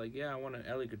and be like, yeah, I want an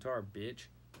Ellie guitar, bitch.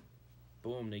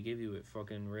 Boom, they give you it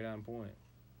fucking right on point.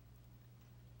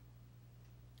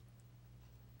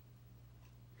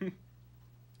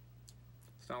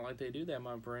 It's not like they do that,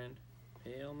 my friend.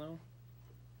 Hell no.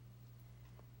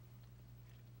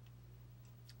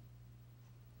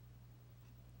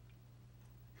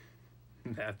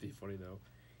 That'd be funny though.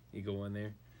 You go in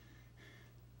there,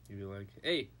 you'd be like,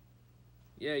 "Hey,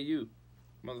 yeah, you,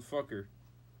 motherfucker.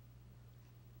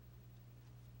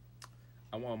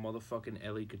 I want a motherfucking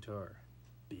Ellie guitar,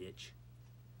 bitch."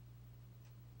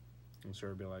 And so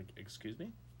I'd be like, "Excuse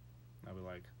me?" I'd be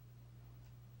like,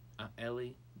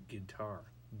 Ellie guitar,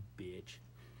 bitch."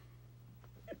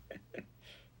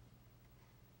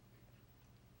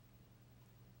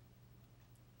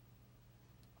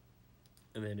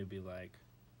 And then it'd be like,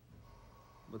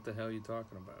 "What the hell are you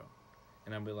talking about?"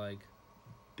 And I'd be like,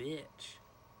 "Bitch,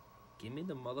 give me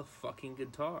the motherfucking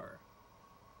guitar.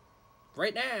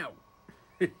 Right now!"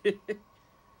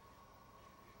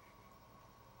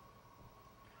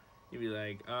 You'd be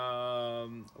like,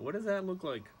 what does that look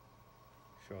like?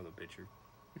 Show the picture.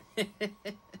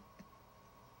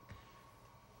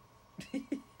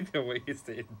 The way you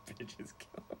say bitch is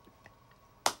killing.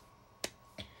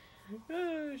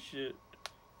 Oh, shit.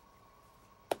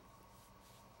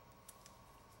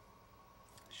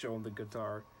 Show him the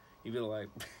guitar. You'd be like,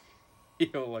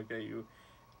 he'll look at you.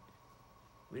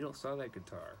 "We don't sell that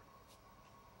guitar,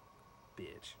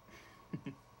 bitch."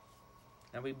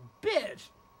 I mean,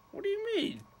 bitch! What do you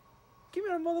mean? Give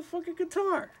me a motherfucking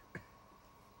guitar.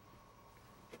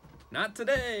 Not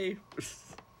today.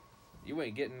 You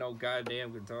ain't getting no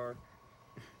goddamn guitar.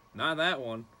 Not that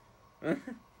one.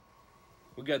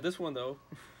 We got this one, though.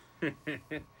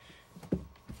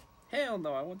 Hell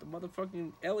no, I want the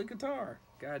motherfucking Ellie guitar.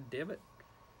 God damn it.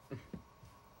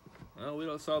 Well, we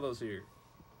don't sell those here.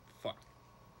 Fuck.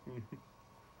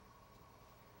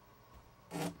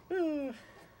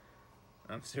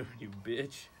 I'm suing you,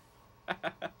 bitch.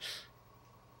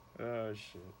 Oh,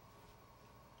 shit.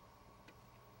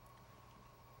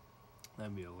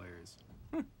 That'd be hilarious.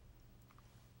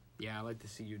 Yeah, I like to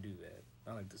see you do that.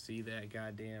 I like to see that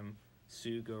goddamn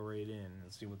suit go right in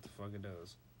and see what the fuck it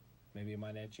does. Maybe it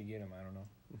might actually get him, I don't know.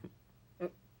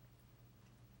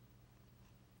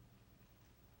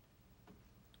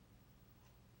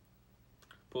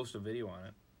 Post a video on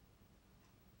it.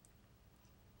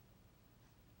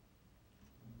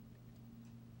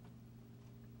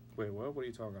 Wait, what? What are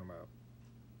you talking about?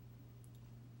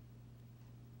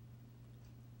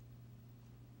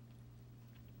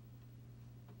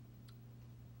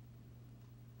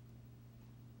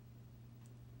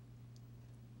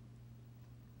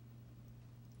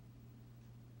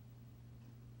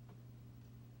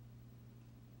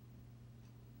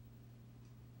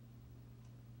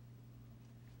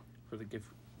 For the gift.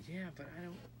 Yeah, but I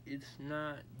don't. It's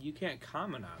not. You can't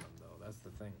comment on them, though. That's the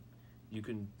thing. You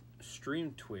can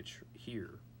stream Twitch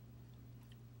here.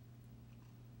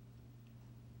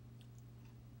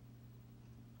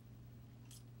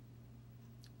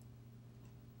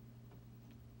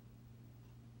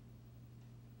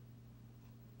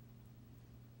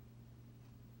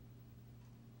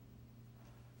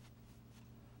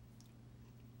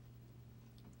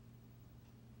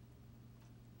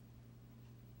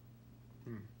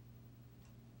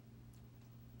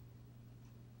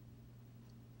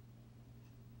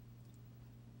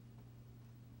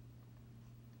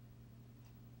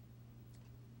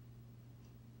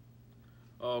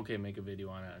 Oh, okay, make a video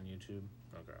on it on YouTube.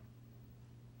 Okay.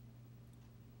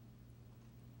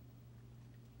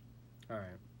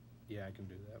 Alright. Yeah, I can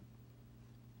do that.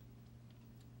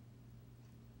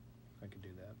 I can do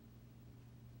that.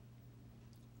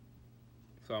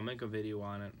 So I'll make a video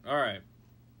on it. Alright.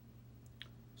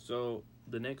 So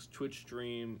the next Twitch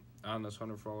stream on this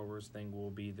 100 followers thing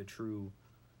will be the true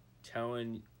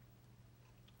telling.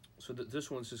 So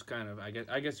this one's just kind of, I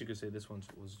guess you could say this one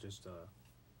was just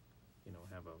you know,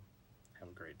 have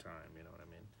a great time, you know what I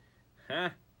mean? Huh?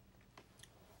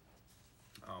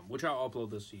 Which I'll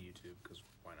upload this to YouTube, because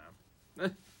why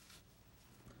not?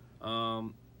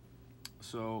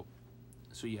 So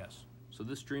yes. So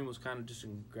this stream was kind of just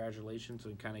congratulations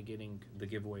and kind of getting the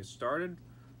giveaway started.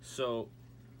 So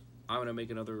I'm going to make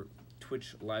another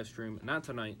Twitch live stream, not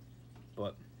tonight,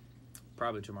 but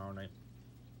probably tomorrow night,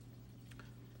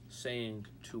 saying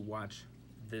to watch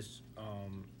this,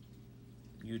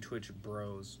 you Twitch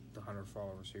bros, the 100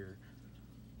 followers here,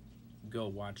 go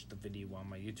watch the video on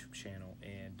my YouTube channel,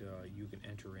 and you can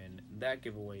enter in that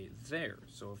giveaway there.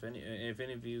 So if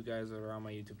any of you guys that are on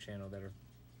my YouTube channel that are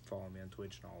following me on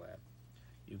Twitch and all that,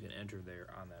 you can enter there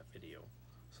on that video.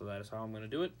 So that is how I'm going to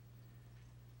do it.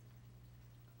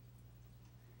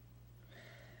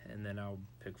 And then I'll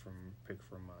pick from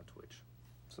Twitch.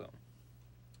 So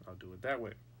I'll do it that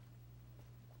way.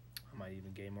 I might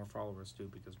even gain more followers too,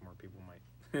 because more people might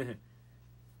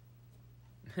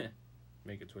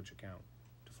make a Twitch account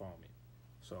to follow me.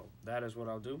 So that is what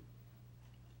I'll do.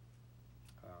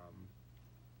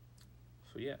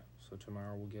 So yeah, so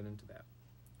tomorrow we'll get into that.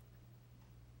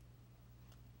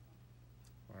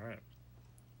 All right.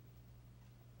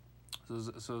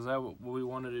 So is that what we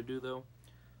wanted to do though?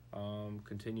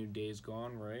 Continue Days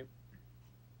Gone, right?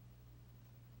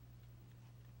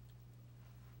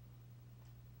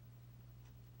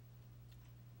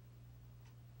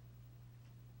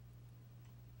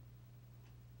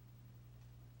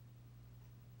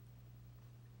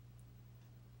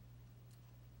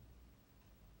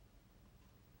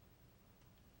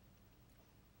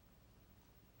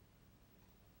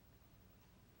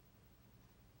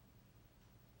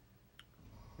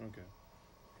 Okay.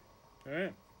 All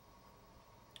right.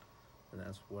 And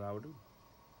that's what I would do.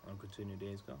 I'll continue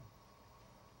Days Gone.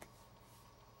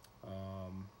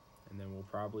 And then we'll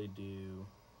probably do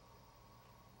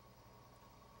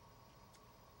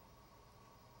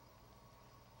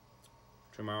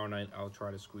tomorrow night. I'll try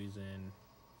to squeeze in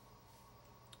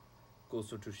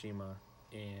Ghost of Tsushima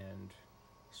and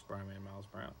Spider-Man Miles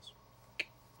Morales.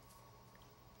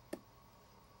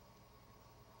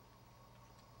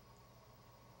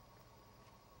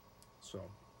 So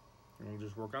we'll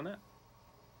just work on that.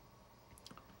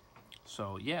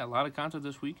 So yeah, a lot of content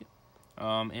this week.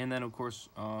 And then of course,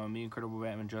 me, Incredible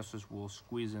Batman Justice will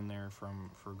squeeze in there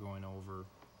for going over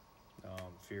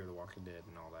Fear of the Walking Dead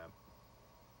and all that.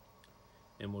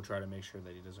 And we'll try to make sure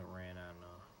that he doesn't ran on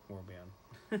Warband,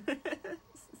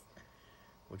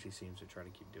 which he seems to try to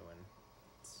keep doing.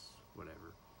 It's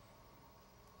whatever.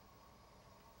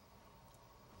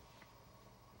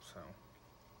 So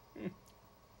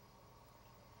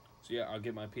yeah, I'll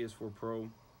get my PS4 Pro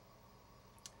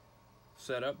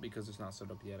set up because it's not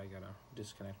set up yet. I gotta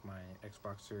disconnect my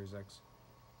Xbox Series X,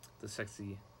 the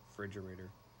sexy refrigerator.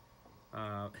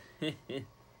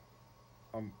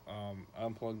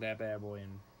 Unplug that bad boy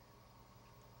and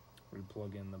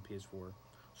replug in the PS4.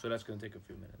 So that's gonna take a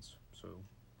few minutes. So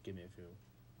give me a few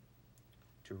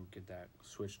to get that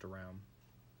switched around.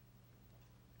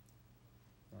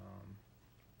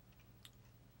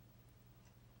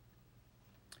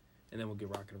 And then we'll get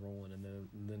rocking and rolling, and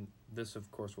then this,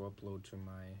 of course, will upload to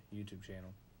my YouTube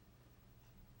channel.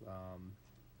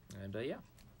 Yeah,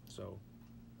 so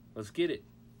let's get it.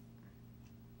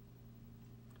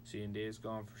 See you in Days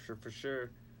Gone for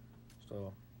sure.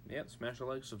 So yeah, smash a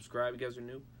like, subscribe. You guys are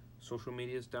new. Social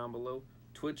media's down below.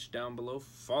 Twitch down below.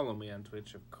 Follow me on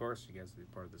Twitch, of course. You guys will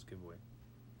be part of this giveaway.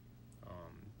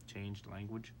 Changed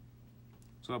language.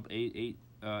 So up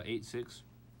 86.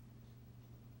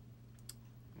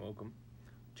 Welcome.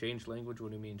 Changed language? What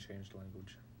do you mean changed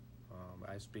language?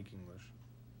 I speak English.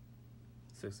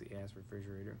 Sexy ass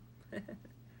refrigerator.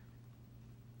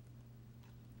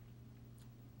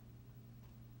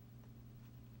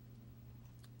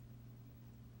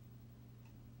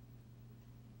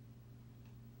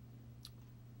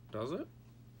 Does it?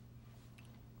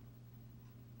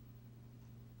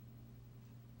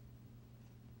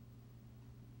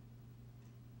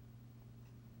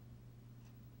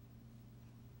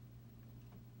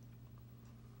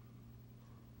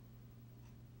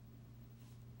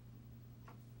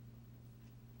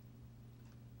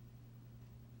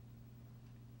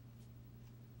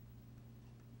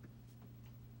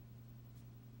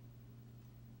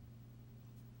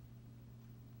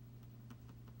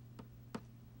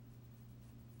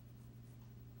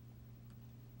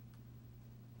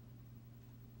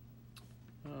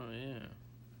 Oh, yeah.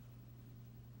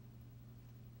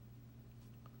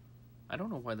 I don't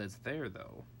know why that's there,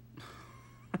 though.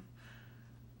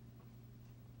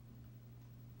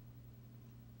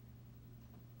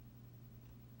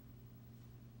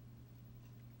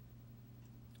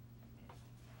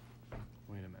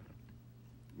 Wait a minute.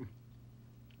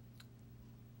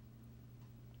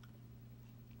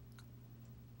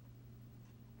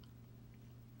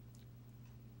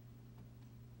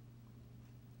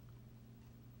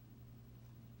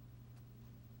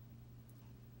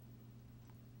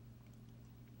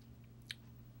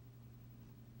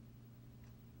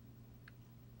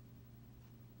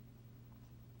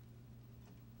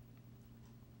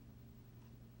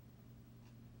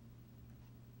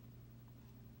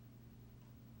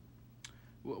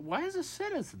 Why is it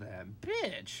set as that?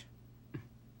 Bitch!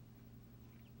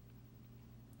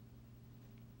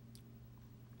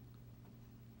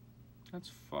 That's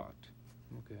fucked.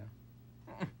 Okay.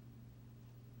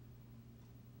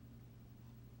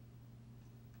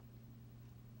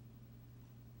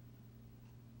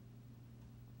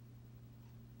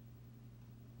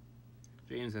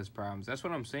 James has problems. That's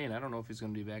what I'm saying. I don't know if he's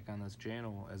going to be back on this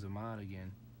channel as a mod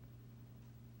again.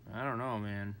 I don't know,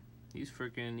 man. He's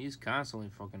constantly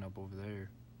fucking up over there.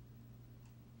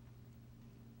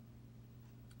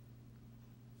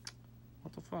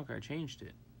 What the fuck? I changed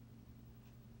it.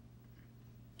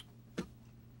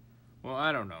 Well,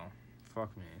 I don't know.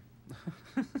 Fuck me.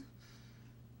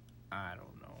 I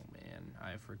don't know, man.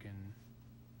 I freaking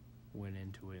went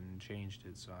into it and changed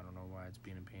it, so I don't know why it's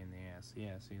being a pain in the ass.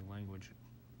 Yeah, see, language,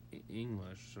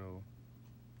 English, so.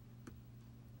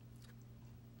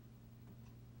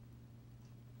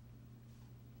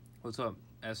 What's up,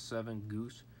 S7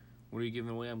 Goose? What are you giving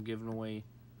away? I'm giving away,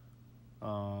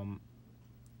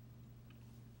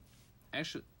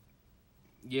 actually,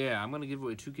 yeah, I'm gonna give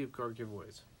away 2 gift card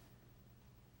giveaways.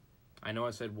 I know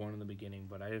I said 1 in the beginning,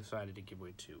 but I decided to give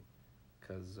away 2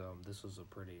 because this is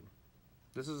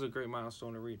a great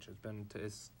milestone to reach.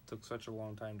 It's took such a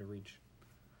long time to reach.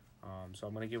 So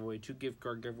I'm gonna give away 2 gift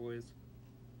card giveaways.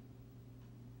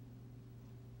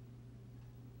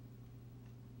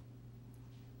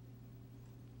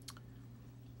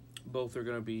 Both are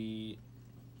gonna be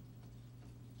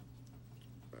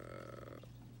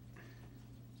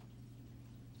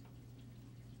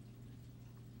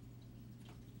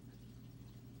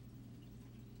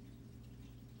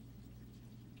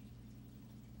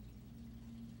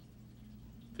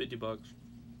 $50.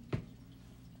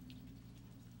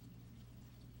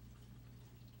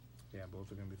 Yeah,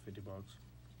 both are gonna be $50.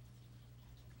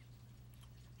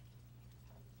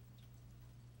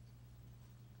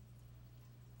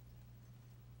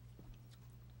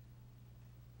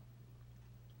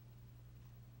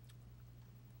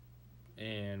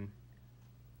 And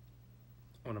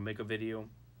I'm gonna make a video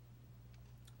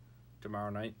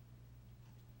tomorrow night.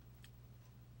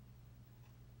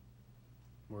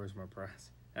 Where's my prize?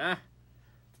 Ah,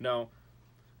 no.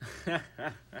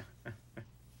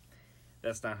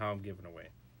 That's not how I'm giving away.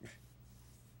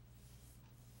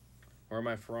 Where am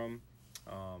I from?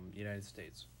 United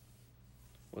States.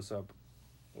 What's up,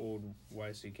 old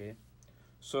YCK?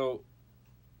 So,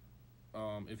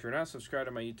 if you're not subscribed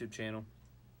to my YouTube channel,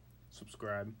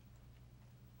 subscribe.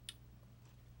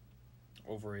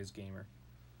 Overrays Gamer.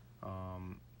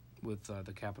 With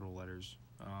the capital letters.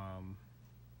 In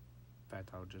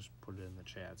fact, I'll just put it in the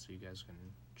chat so you guys can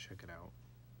check it out.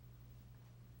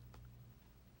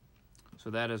 So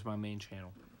that is my main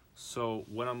channel. So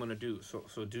what I'm gonna do,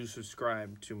 so do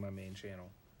subscribe to my main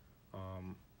channel.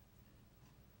 Well,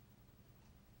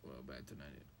 back to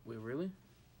 90. Wait, really?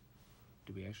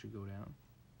 Did we actually go down?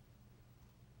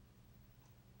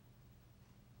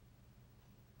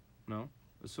 No,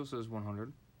 it still says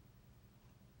 100.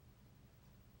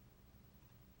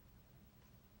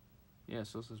 Yeah, it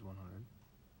still says 100.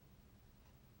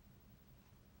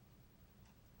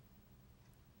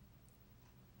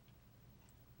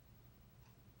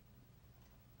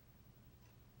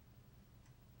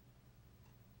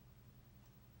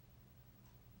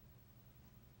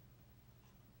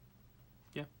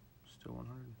 Yeah, still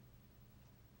 100.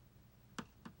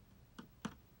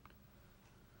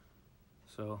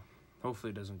 So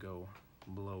hopefully it doesn't go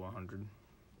below 100.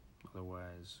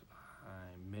 Otherwise,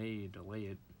 I may delay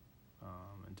it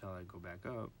until I go back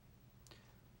up.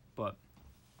 But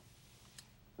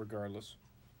regardless,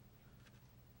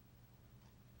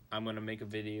 I'm going to make a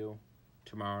video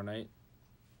tomorrow night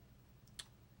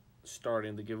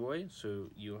starting the giveaway. So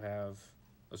you have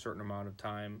a certain amount of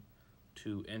time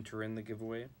to enter in the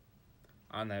giveaway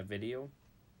on that video.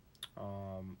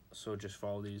 So just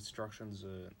follow the instructions.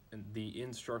 And the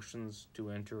instructions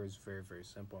to enter is very, very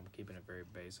simple. I'm keeping it very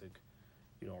basic.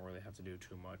 You don't really have to do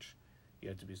too much. You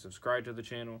have to be subscribed to the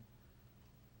channel,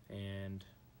 and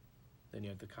then you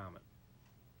have to comment.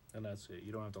 And that's it.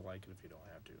 You don't have to like it if you don't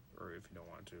have to, or if you don't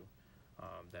want to.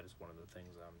 That is one of the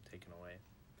things I'm taking away.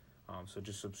 So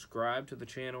just subscribe to the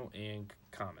channel and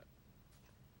comment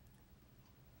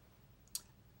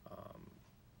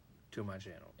to my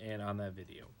channel and on that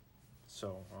video.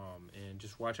 So, and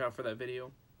just watch out for that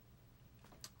video.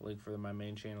 Link for my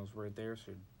main channel is right there,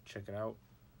 so check it out.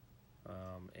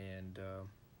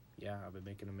 Yeah, I've been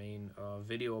making a main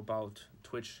video about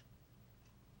Twitch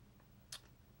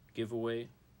giveaways,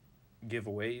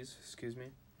 excuse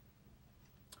me,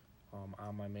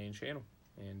 on my main channel,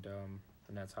 and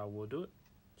that's how we'll do it.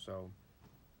 So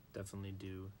definitely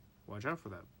do watch out for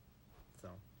that. So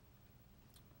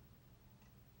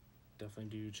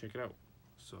definitely do check it out.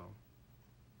 So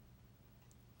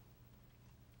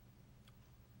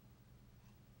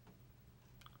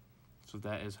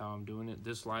that is how I'm doing it.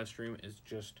 This live stream is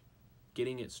just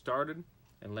getting it started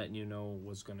and letting you know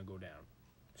what's going to go down.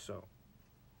 So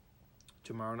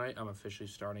tomorrow night, I'm officially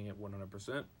starting at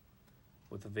 100%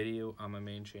 with a video on my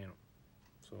main channel.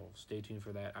 So stay tuned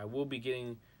for that. I'll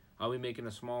be making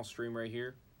a small stream right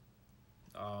here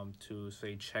to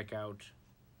say check out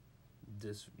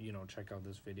this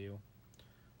video.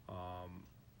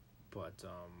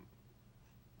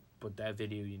 But that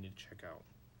video you need to check out,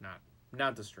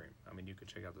 not the stream. I mean, you could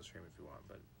check out the stream if you want,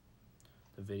 but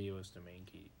the video is the main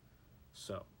key.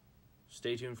 So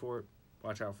stay tuned for it,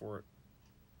 watch out for it,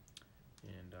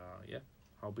 and yeah,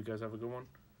 hope you guys have a good one.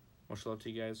 Much love to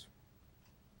you guys.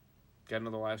 Got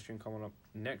another live stream coming up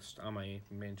next on my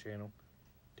main channel.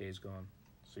 Days Gone.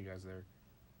 See you guys there.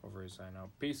 Over here, sign out.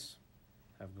 Peace.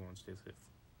 Have a good one. Stay safe.